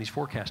in these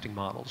forecasting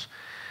models.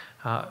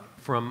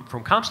 From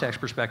CompStak's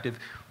perspective,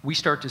 we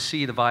start to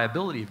see the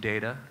viability of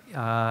data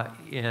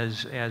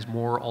as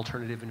more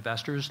alternative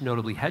investors,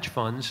 notably hedge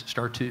funds,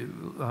 start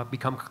to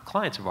become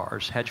clients of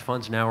ours. Hedge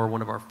funds now are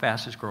one of our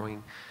fastest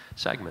growing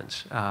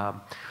segments.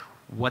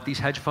 What these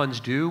hedge funds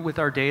do with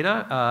our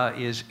data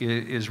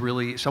is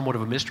really somewhat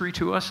of a mystery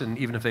to us, and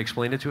even if they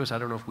explain it to us, I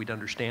don't know if we'd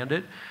understand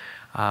it.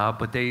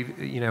 But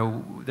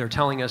they're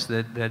telling us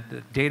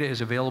that data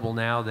is available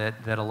now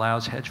that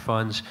allows hedge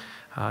funds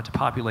to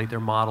populate their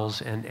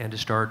models and to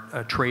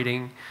start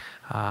trading,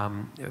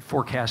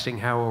 forecasting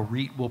how a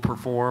REIT will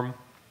perform,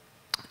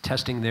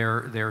 testing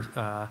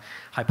their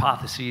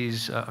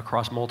hypotheses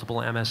across multiple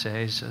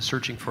MSAs,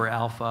 searching for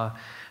alpha,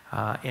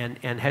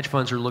 and hedge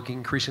funds are looking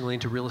increasingly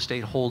into real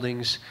estate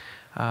holdings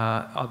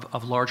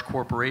of large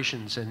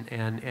corporations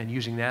and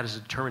using that as a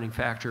determining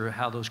factor of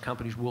how those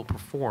companies will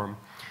perform.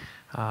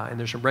 And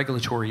there's some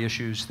regulatory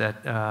issues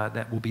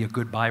that will be a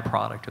good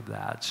byproduct of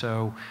that.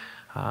 So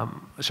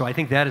I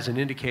think that is an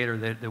indicator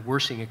that we're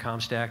seeing at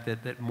CompStak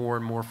that more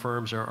and more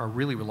firms are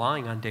really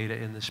relying on data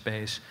in this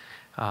space.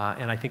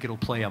 And I think it'll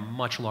play a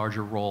much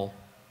larger role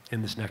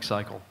in this next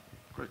cycle.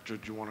 Great. Do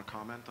you want to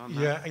comment on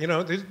that? Yeah, you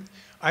know,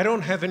 I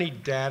don't have any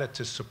data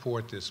to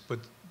support this, but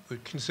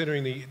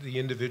considering the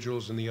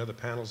individuals and the other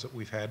panels that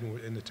we've had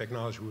and the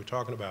technology we were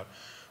talking about,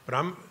 but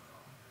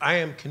I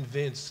am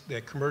convinced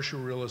that commercial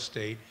real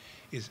estate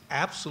is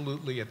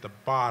absolutely at the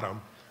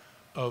bottom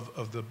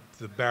of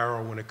the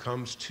barrel when it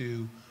comes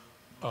to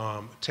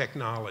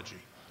technology,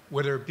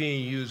 whether it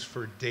being used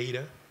for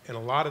data, and a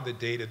lot of the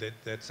data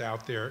that's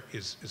out there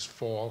is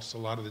false. A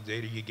lot of the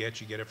data you get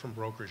it from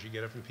brokers, you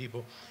get it from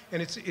people,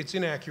 and it's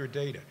inaccurate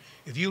data.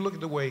 If you look at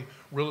the way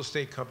real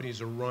estate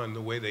companies are run, the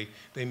way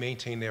they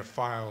maintain their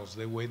files,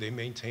 the way they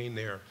maintain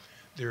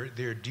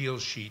their deal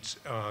sheets,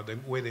 the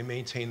way they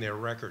maintain their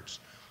records,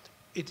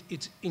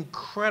 it's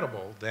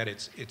incredible that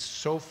it's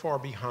so far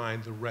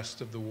behind the rest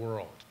of the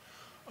world.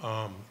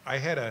 I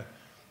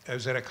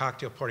was at a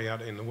cocktail party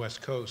out in the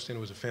West Coast, and it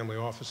was a family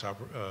office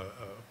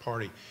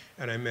party,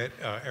 and I met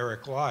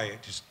Eric Lai.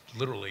 Just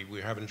literally, we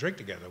were having a drink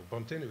together, we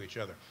bumped into each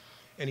other,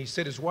 and he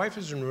said his wife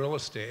is in real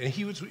estate, and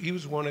he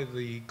was one of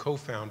the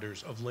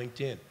co-founders of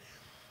LinkedIn,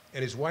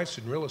 and his wife's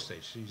in real estate.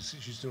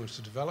 She's doing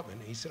some development.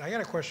 And he said, I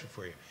got a question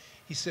for you.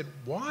 He said,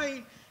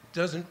 why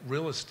doesn't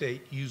real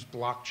estate use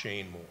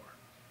blockchain more?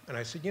 And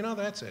I said, you know,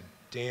 that's a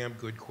damn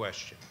good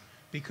question.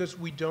 Because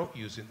we don't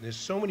use it. And there's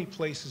so many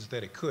places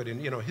that it could.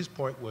 And you know, his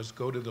point was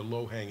go to the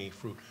low-hanging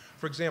fruit.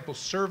 For example,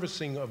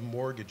 servicing of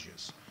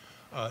mortgages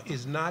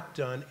is not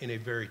done in a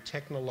very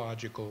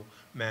technological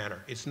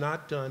manner. It's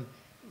not done,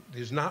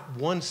 there's not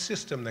one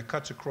system that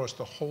cuts across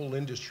the whole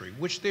industry,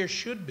 which there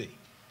should be.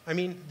 I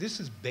mean,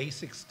 this is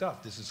basic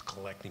stuff. This is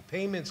collecting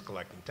payments,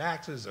 collecting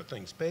taxes, are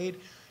things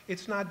paid.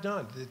 It's not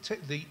done.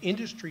 The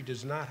industry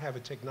does not have a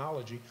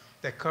technology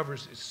that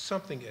covers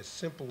something as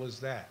simple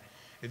as that.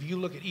 If you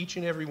look at each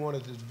and every one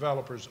of the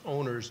developers,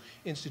 owners,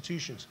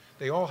 institutions,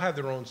 they all have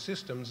their own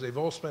systems. They've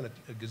all spent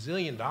a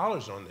gazillion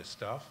dollars on this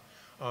stuff,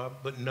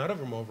 but none of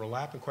them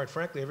overlap. And quite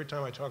frankly, every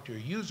time I talk to a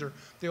user,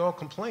 they all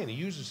complain. The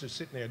users are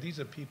sitting there. These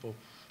are people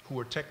who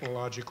are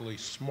technologically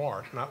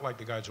smart, not like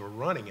the guys who are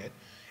running it.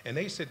 And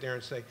they sit there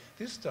and say,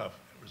 this stuff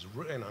is,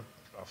 and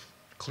I'll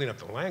clean up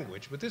the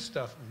language, but this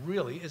stuff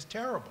really is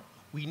terrible.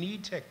 We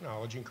need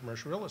technology in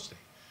commercial real estate.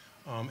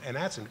 And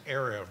that's an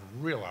area of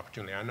real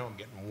opportunity. I know I'm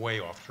getting way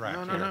off track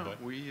here. No.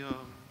 But We,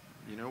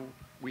 you know,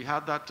 we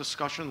had that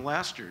discussion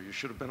last year. You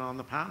should have been on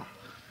the panel.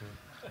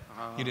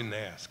 you didn't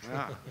ask.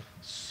 Yeah.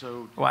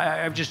 So. Well,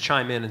 I would just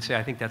chime in and say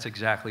I think that's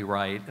exactly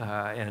right.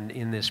 And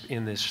in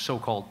this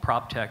so-called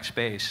prop tech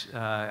space,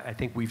 I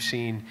think we've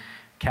seen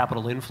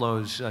capital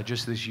inflows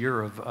just this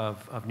year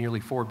of nearly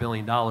 $4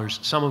 billion,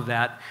 some of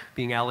that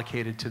being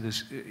allocated to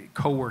this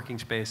co-working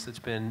space that's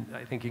been,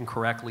 I think,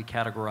 incorrectly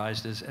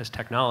categorized as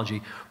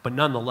technology. But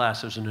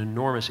nonetheless, there's an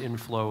enormous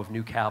inflow of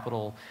new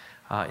capital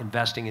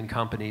investing in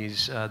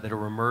companies that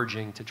are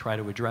emerging to try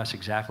to address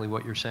exactly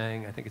what you're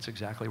saying. I think it's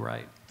exactly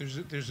right.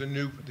 There's a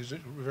new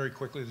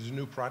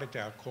product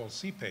out called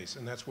CPACE,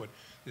 and that's what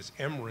this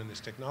Emrin, this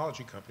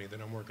technology company that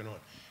I'm working on,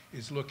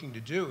 is looking to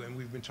do. And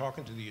we've been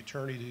talking to the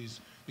attorneys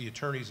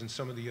and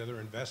some of the other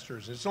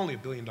investors. It's only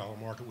 $1 billion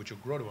market, which will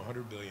grow to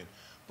 $100 billion.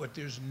 But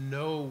there's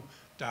no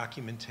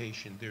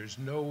documentation. There's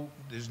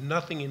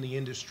nothing in the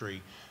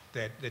industry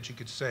that you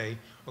could say,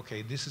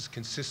 okay, this is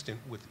consistent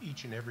with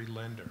each and every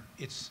lender.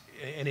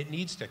 And it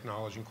needs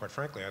technology, and quite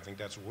frankly, I think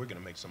that's what we're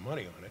going to make some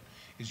money on it,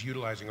 is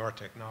utilizing our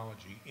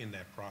technology in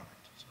that product.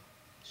 So,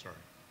 sorry.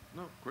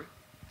 No, great.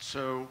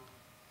 So,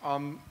 I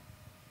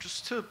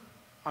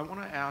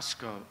want to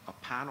ask a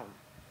panel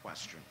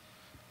question.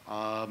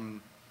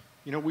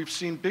 You know, we've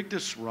seen big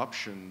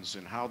disruptions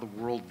in how the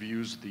world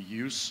views the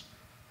use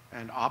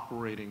and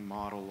operating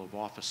model of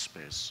office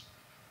space.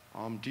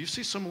 Do you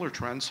see similar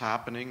trends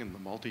happening in the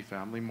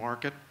multifamily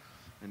market?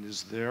 And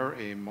is there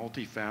a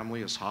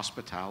multifamily as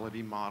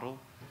hospitality model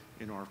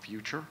in our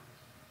future?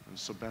 And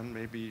so Ben,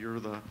 maybe you're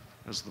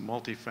as the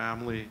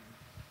multifamily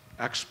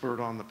expert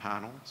on the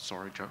panel.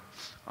 Sorry, Joe.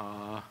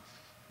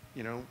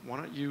 You know, why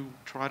don't you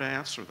try to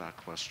answer that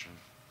question?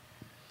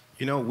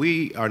 You know,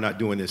 we are not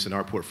doing this in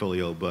our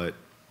portfolio, but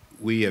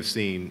we have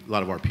seen a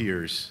lot of our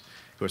peers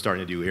who are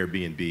starting to do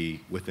Airbnb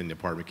within the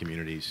apartment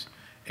communities,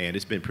 and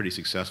it's been pretty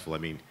successful. I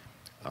mean,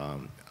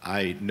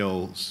 I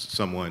know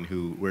someone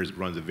who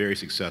runs a very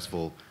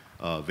successful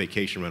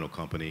vacation rental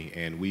company,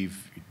 and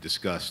we've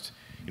discussed,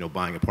 you know,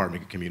 buying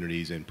apartment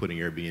communities and putting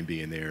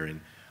Airbnb in there. And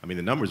I mean,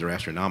 the numbers are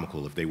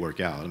astronomical if they work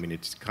out. I mean,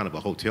 it's kind of a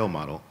hotel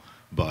model,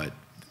 but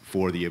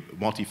for the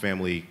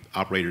multifamily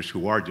operators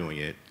who are doing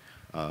it,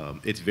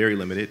 it's very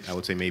limited. I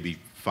would say maybe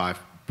 5%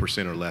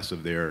 or less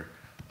of their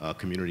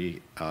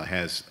community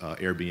has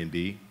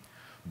Airbnb,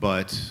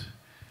 but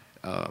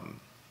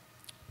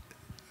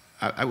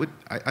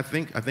I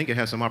think it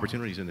has some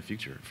opportunities in the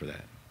future for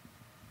that.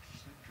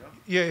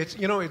 Yeah,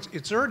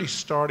 it's already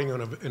starting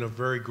in a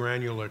very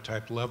granular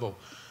type level,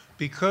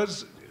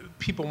 because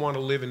people want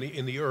to live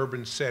in the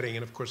urban setting,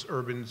 and of course,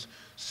 urban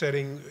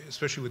setting,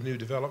 especially with new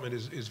development,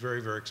 is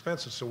very, very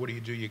expensive. So what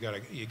do? You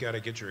gotta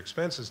get your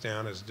expenses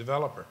down as a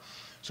developer.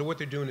 So what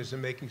they're doing is they're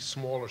making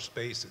smaller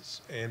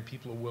spaces, and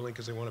people are willing,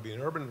 because they want to be in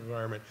an urban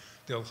environment,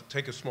 they'll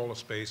take a smaller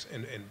space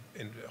and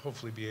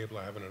hopefully be able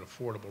to have an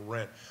affordable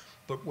rent.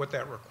 But what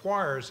that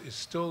requires is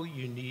still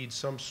you need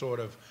some sort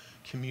of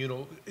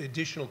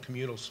additional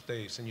communal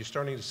space, and you're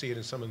starting to see it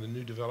in some of the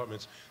new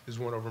developments. There's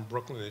one over in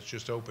Brooklyn that's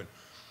just opened.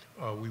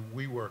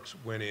 WeWorks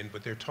went in,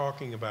 but they're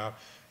talking about,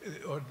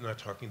 or not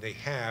talking, they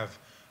have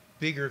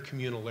bigger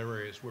communal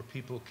areas where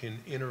people can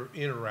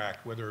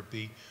interact, whether it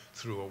be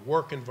through a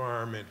work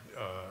environment,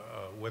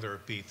 whether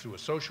it be through a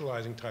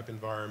socializing type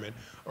environment,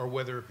 or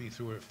whether it be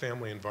through a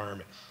family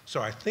environment.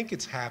 So I think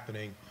it's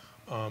happening.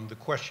 The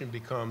question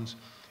becomes,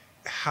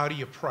 how do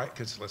you price,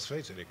 because let's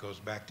face it, it goes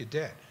back to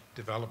debt.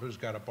 Developers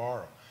got to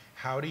borrow.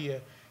 How do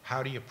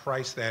you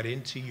price that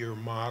into your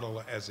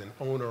model as an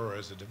owner or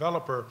as a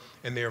developer,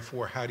 and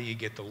therefore how do you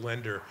get the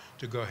lender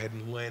to go ahead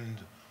and lend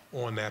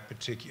on that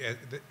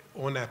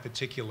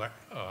particular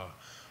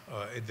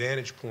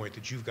advantage point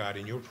that you've got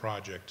in your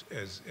project,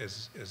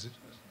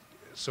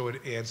 so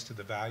it adds to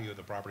the value of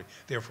the property.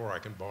 Therefore, I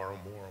can borrow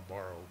more or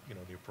borrow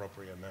the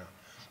appropriate amount.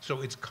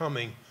 So it's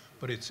coming,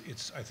 but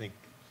it's I think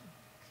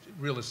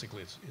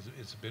realistically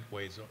it's a bit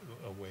way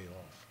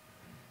off.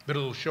 But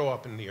it'll show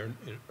up in the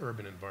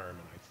urban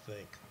environment, I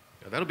think.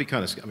 Yeah, that'll be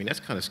kind of, I mean, that's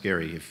kind of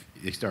scary if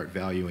they start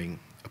valuing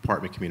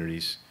apartment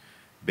communities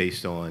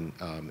based on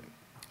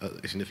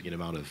a significant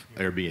amount of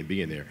Airbnb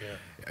in there.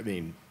 Yeah. I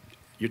mean,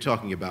 you're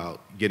talking about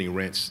getting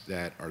rents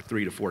that are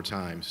 3 to 4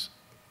 times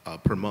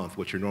per month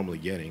what you're normally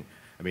getting.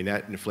 I mean,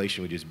 that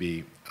inflation would just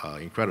be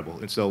incredible.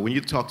 And so when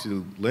you talk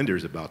to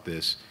lenders about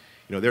this,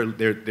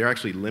 they're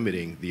actually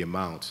limiting the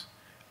amount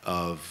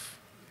of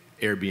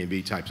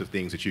Airbnb types of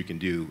things that you can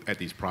do at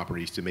these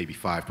properties to maybe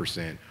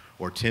 5%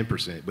 or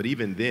 10%. But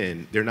even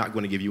then, they're not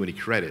going to give you any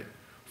credit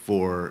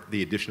for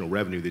the additional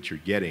revenue that you're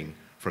getting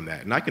from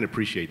that. And I can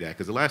appreciate that,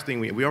 because the last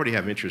thing we already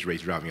have interest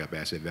rates driving up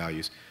asset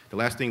values. The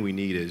last thing we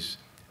need is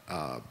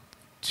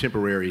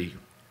temporary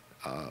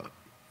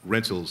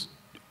rentals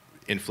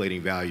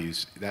inflating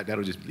values.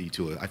 That'll just lead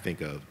to, I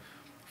think, a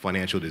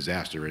financial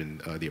disaster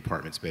in the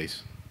apartment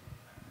space.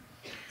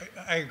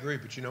 I agree,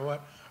 but you know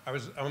what?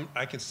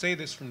 I can say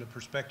this from the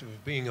perspective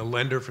of being a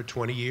lender for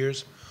 20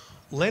 years.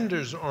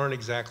 Lenders aren't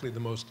exactly the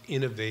most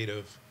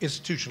innovative,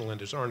 institutional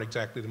lenders aren't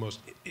exactly the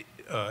most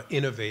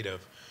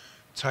innovative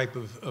type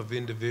of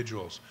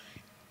individuals.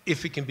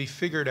 If it can be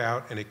figured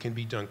out and it can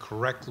be done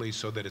correctly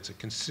so that it's a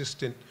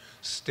consistent,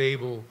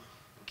 stable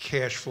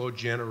cash flow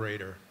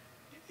generator,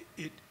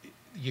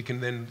 you can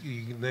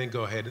then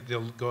go ahead,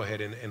 they'll go ahead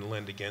and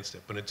lend against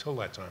it. But until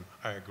that time,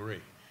 I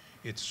agree.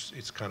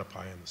 It's kind of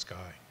pie in the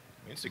sky.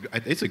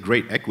 It's a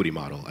great equity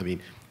model. I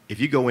mean, if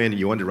you go in and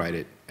you underwrite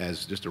it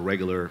as just a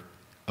regular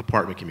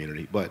apartment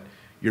community, but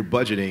you're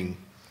budgeting,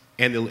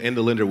 and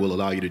the lender will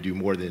allow you to do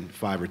more than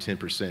 5 or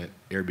 10%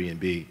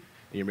 Airbnb,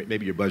 and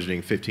maybe you're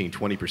budgeting 15,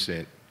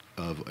 20%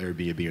 of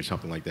Airbnb or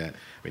something like that.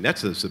 I mean,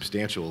 that's a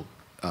substantial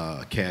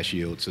cash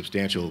yield,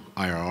 substantial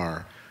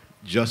IRR,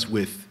 just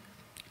with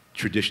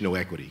traditional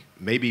equity.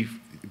 Maybe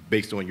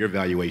based on your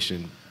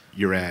valuation,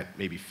 you're at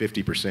maybe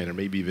 50% or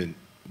maybe even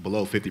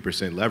below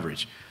 50%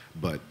 leverage.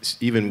 But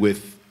even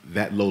with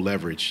that low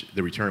leverage,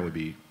 the return would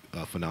be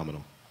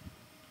phenomenal.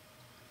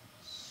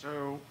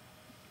 So,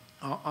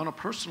 on a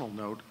personal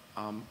note,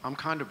 I'm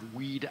kind of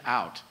weed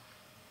out,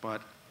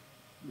 but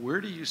where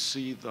do you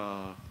see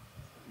the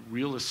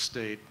real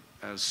estate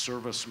as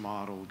service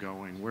model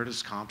going? Where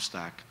does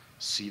CompStak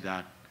see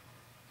that?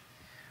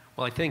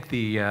 Well, I think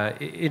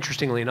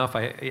interestingly enough,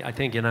 I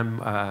think, and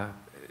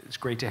it's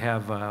great to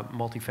have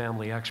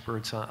multifamily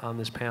experts on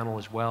this panel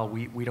as well.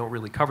 We don't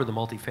really cover the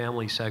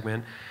multifamily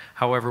segment.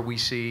 However, we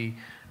see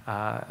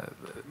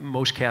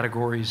most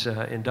categories,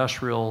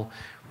 industrial,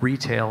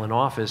 retail, and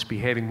office,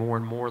 behaving more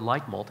and more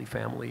like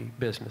multifamily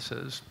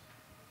businesses.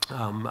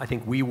 I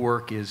think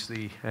WeWork is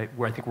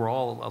where I think we're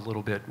all a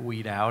little bit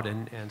weed out,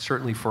 and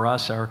certainly for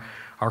us,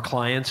 our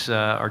clients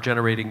are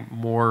generating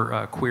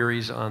more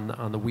queries on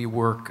the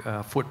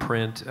WeWork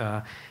footprint,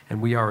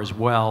 and we are as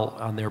well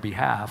on their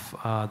behalf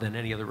than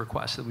any other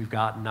requests that we've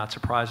gotten, not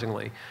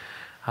surprisingly.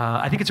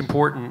 I think it's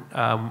important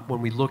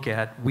when we look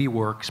at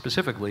WeWork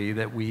specifically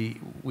that we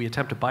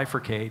attempt to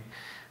bifurcate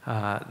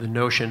the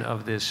notion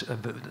of this.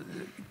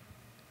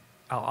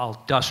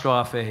 I'll dust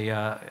off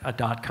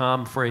a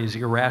 .com phrase,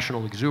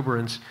 irrational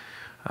exuberance,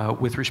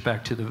 with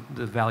respect to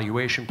the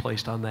valuation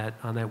placed on that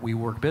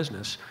WeWork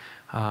business.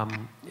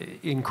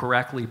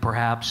 Incorrectly,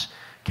 perhaps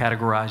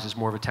categorized as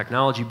more of a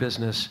technology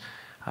business,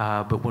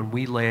 But when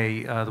we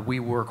lay the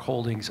WeWork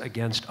holdings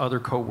against other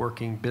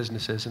co-working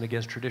businesses and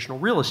against traditional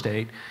real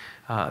estate,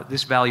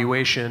 this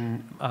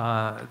valuation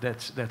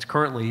that's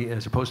currently,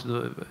 as opposed to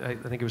the, I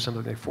think it was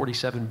something like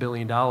 $47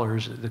 billion,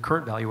 the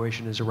current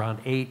valuation is around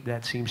 8.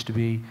 That seems to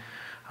be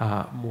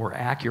more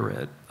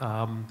accurate.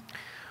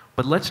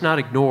 But let's not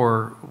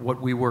ignore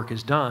what WeWork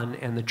has done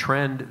and the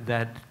trend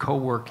that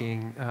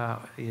co-working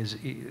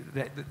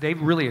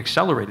they've really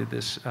accelerated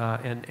this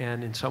and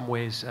in some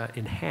ways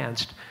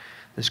enhanced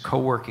this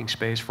co-working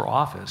space for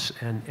office.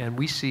 And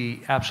we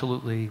see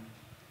absolutely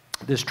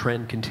this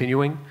trend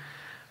continuing.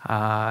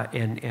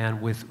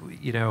 And with,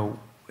 you know,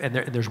 and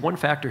there's one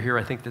factor here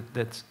I think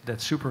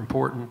that's super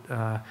important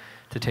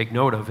to take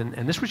note of,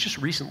 and this was just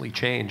recently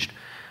changed.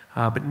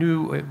 But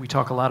we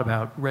talk a lot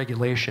about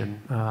regulation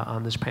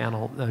on this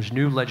panel. There's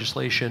new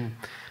legislation,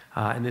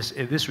 and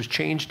this was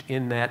changed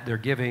in that they're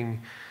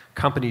giving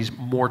companies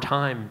more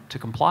time to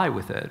comply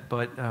with it.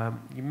 But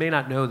you may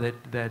not know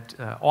that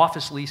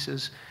office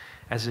leases,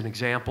 as an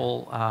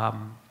example,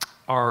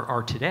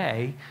 are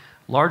today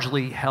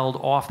largely held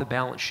off the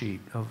balance sheet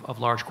of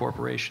large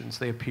corporations.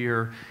 They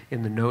appear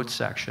in the notes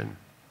section.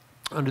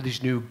 Under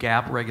these new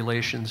GAAP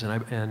regulations,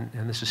 and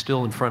this is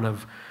still in front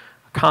of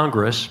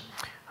Congress,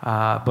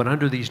 but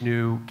under these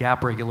new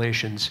GAAP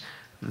regulations,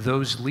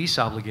 those lease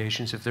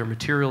obligations, if they're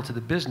material to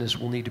the business,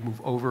 will need to move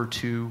over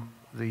to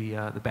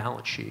the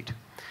balance sheet.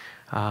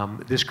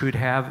 This could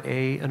have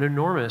an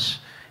enormous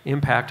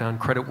impact on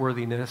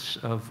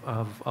creditworthiness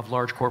of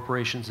large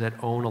corporations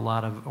that own a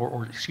lot of,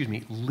 or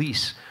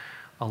lease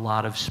a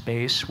lot of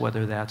space,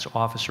 whether that's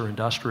office or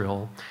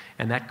industrial,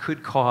 and that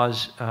could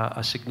cause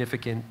a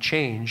significant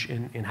change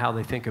in how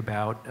they think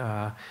about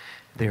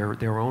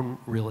their own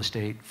real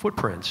estate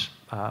footprints.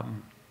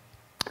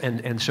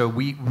 And so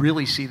we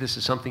really see this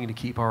as something to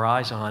keep our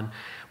eyes on,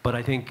 but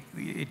I think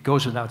it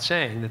goes without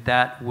saying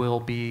that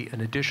will be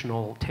an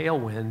additional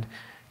tailwind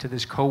to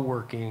this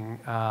co-working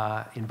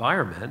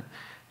environment,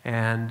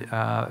 and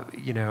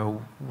you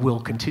know, will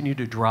continue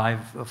to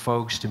drive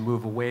folks to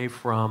move away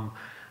from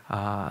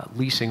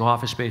leasing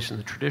office space in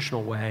the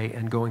traditional way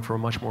and going for a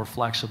much more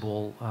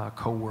flexible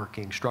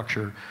co-working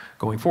structure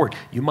going forward.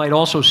 You might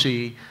also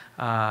see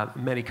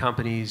many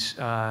companies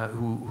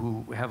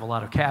who have a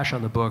lot of cash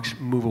on the books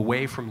move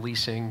away from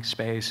leasing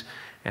space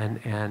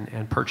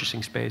and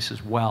purchasing space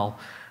as well,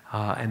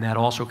 and that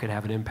also could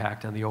have an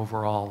impact on the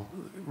overall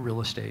real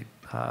estate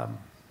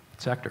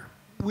sector.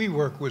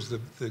 WeWork was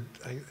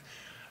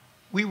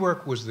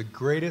the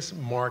greatest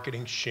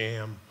marketing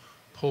sham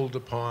pulled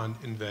upon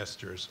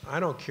investors. I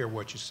don't care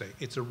what you say.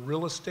 It's a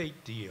real estate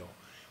deal,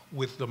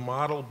 with the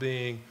model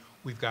being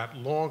we've got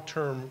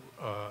long-term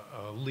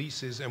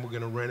leases and we're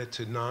going to rent it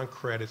to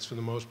non-credits for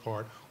the most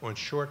part on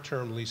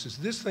short-term leases.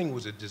 This thing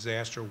was a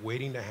disaster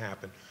waiting to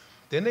happen.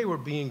 Then they were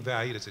being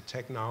valued as a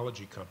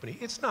technology company.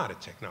 It's not a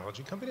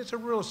technology company, it's a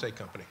real estate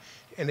company.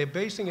 And they're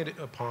basing it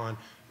upon,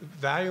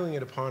 valuing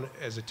it upon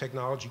as a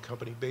technology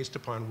company based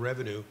upon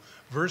revenue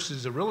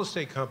versus a real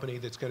estate company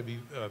that's going to be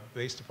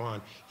based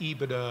upon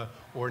EBITDA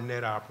or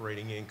net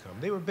operating income.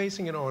 They were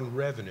basing it on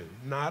revenue,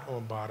 not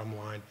on bottom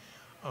line.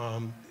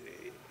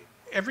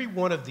 Every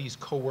one of these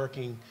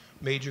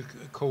major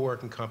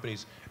co-working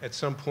companies at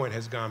some point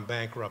has gone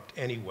bankrupt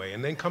anyway,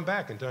 and then come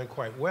back and done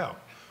quite well.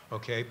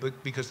 Okay,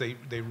 but because they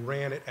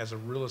ran it as a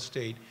real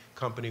estate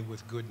company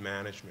with good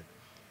management.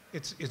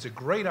 It's a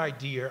great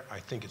idea. I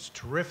think it's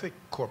terrific.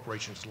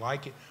 Corporations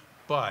like it,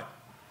 but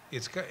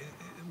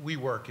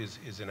WeWork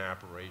is an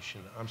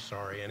aberration. I'm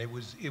sorry, and it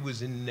was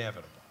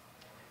inevitable.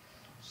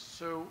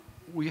 So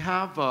we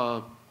have,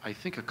 I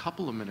think, a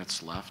couple of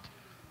minutes left.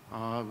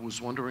 I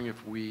was wondering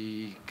if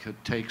we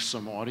could take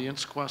some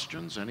audience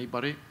questions.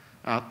 Anybody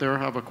out there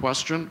have a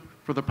question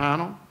for the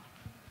panel?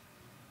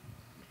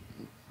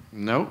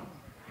 No?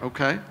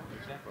 Okay.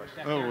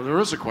 Oh, there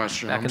is a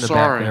question. Back I'm in the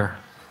sorry. back there.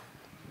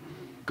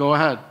 Go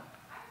ahead.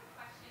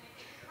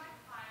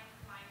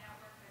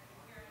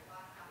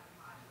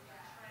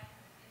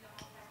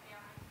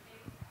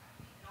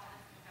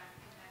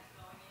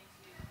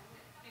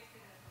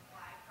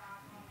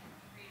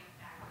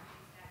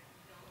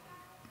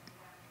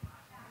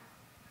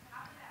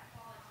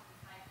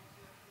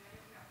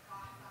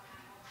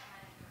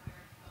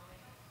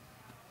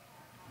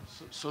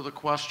 So the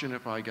question,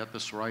 if I get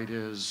this right,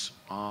 is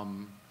how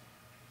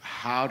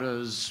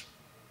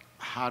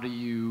do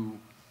you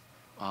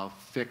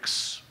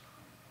fix,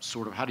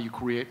 sort of, how do you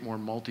create more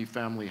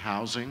multifamily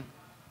housing?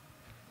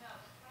 No, the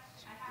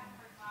question, I haven't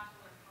heard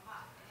modular come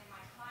up, and in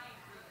my client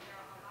group, there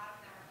are a lot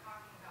of them are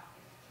talking about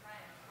this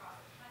trend across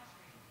the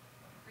country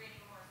of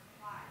creating more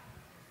supply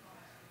because there's so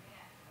much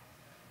demand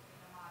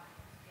in the modern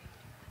space.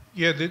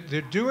 Yeah,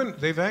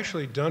 they've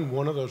actually done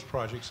one of those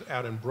projects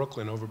out in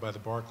Brooklyn over by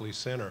the Barclays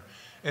Center.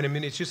 And I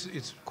mean,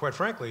 it's quite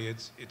frankly,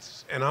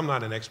 and I'm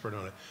not an expert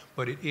on it,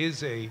 but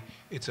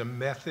it's a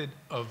method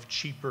of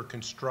cheaper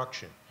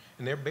construction.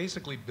 And they're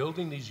basically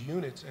building these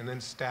units and then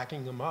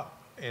stacking them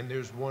up. And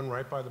there's one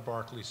right by the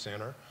Barclays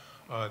Center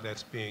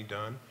that's being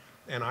done.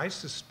 And I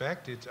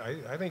suspect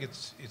I think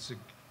it's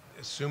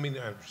assume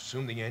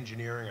the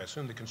engineering, I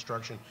assume the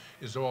construction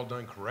is all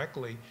done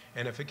correctly,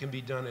 and if it can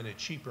be done in a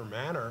cheaper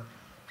manner,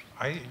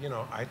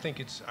 I think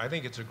it's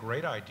a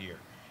great idea.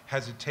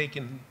 Has it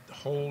taken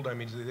hold? I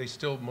mean,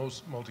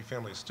 most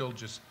multifamily is still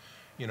just,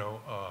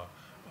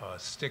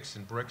 sticks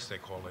and bricks, they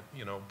call it,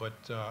 but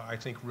I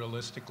think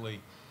realistically,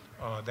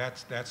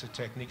 that's a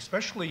technique,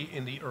 especially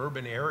in the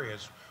urban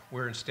areas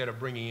where instead of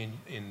bringing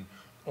in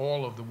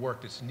all of the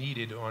work that's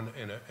needed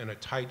in a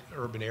tight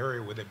urban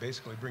area where they're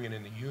basically bringing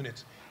in the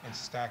units and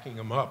stacking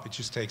them up, it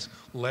just takes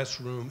less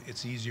room,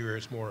 it's easier,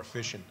 it's more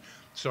efficient.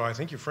 So I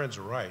think your friends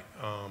are right,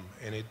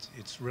 and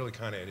it's really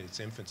kind of at its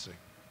infancy.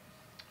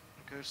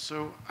 Okay,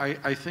 so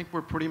I think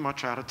we're pretty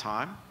much out of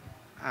time,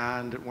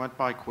 and it went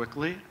by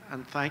quickly,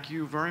 and thank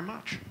you very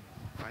much.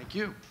 Thank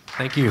you.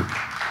 Thank you.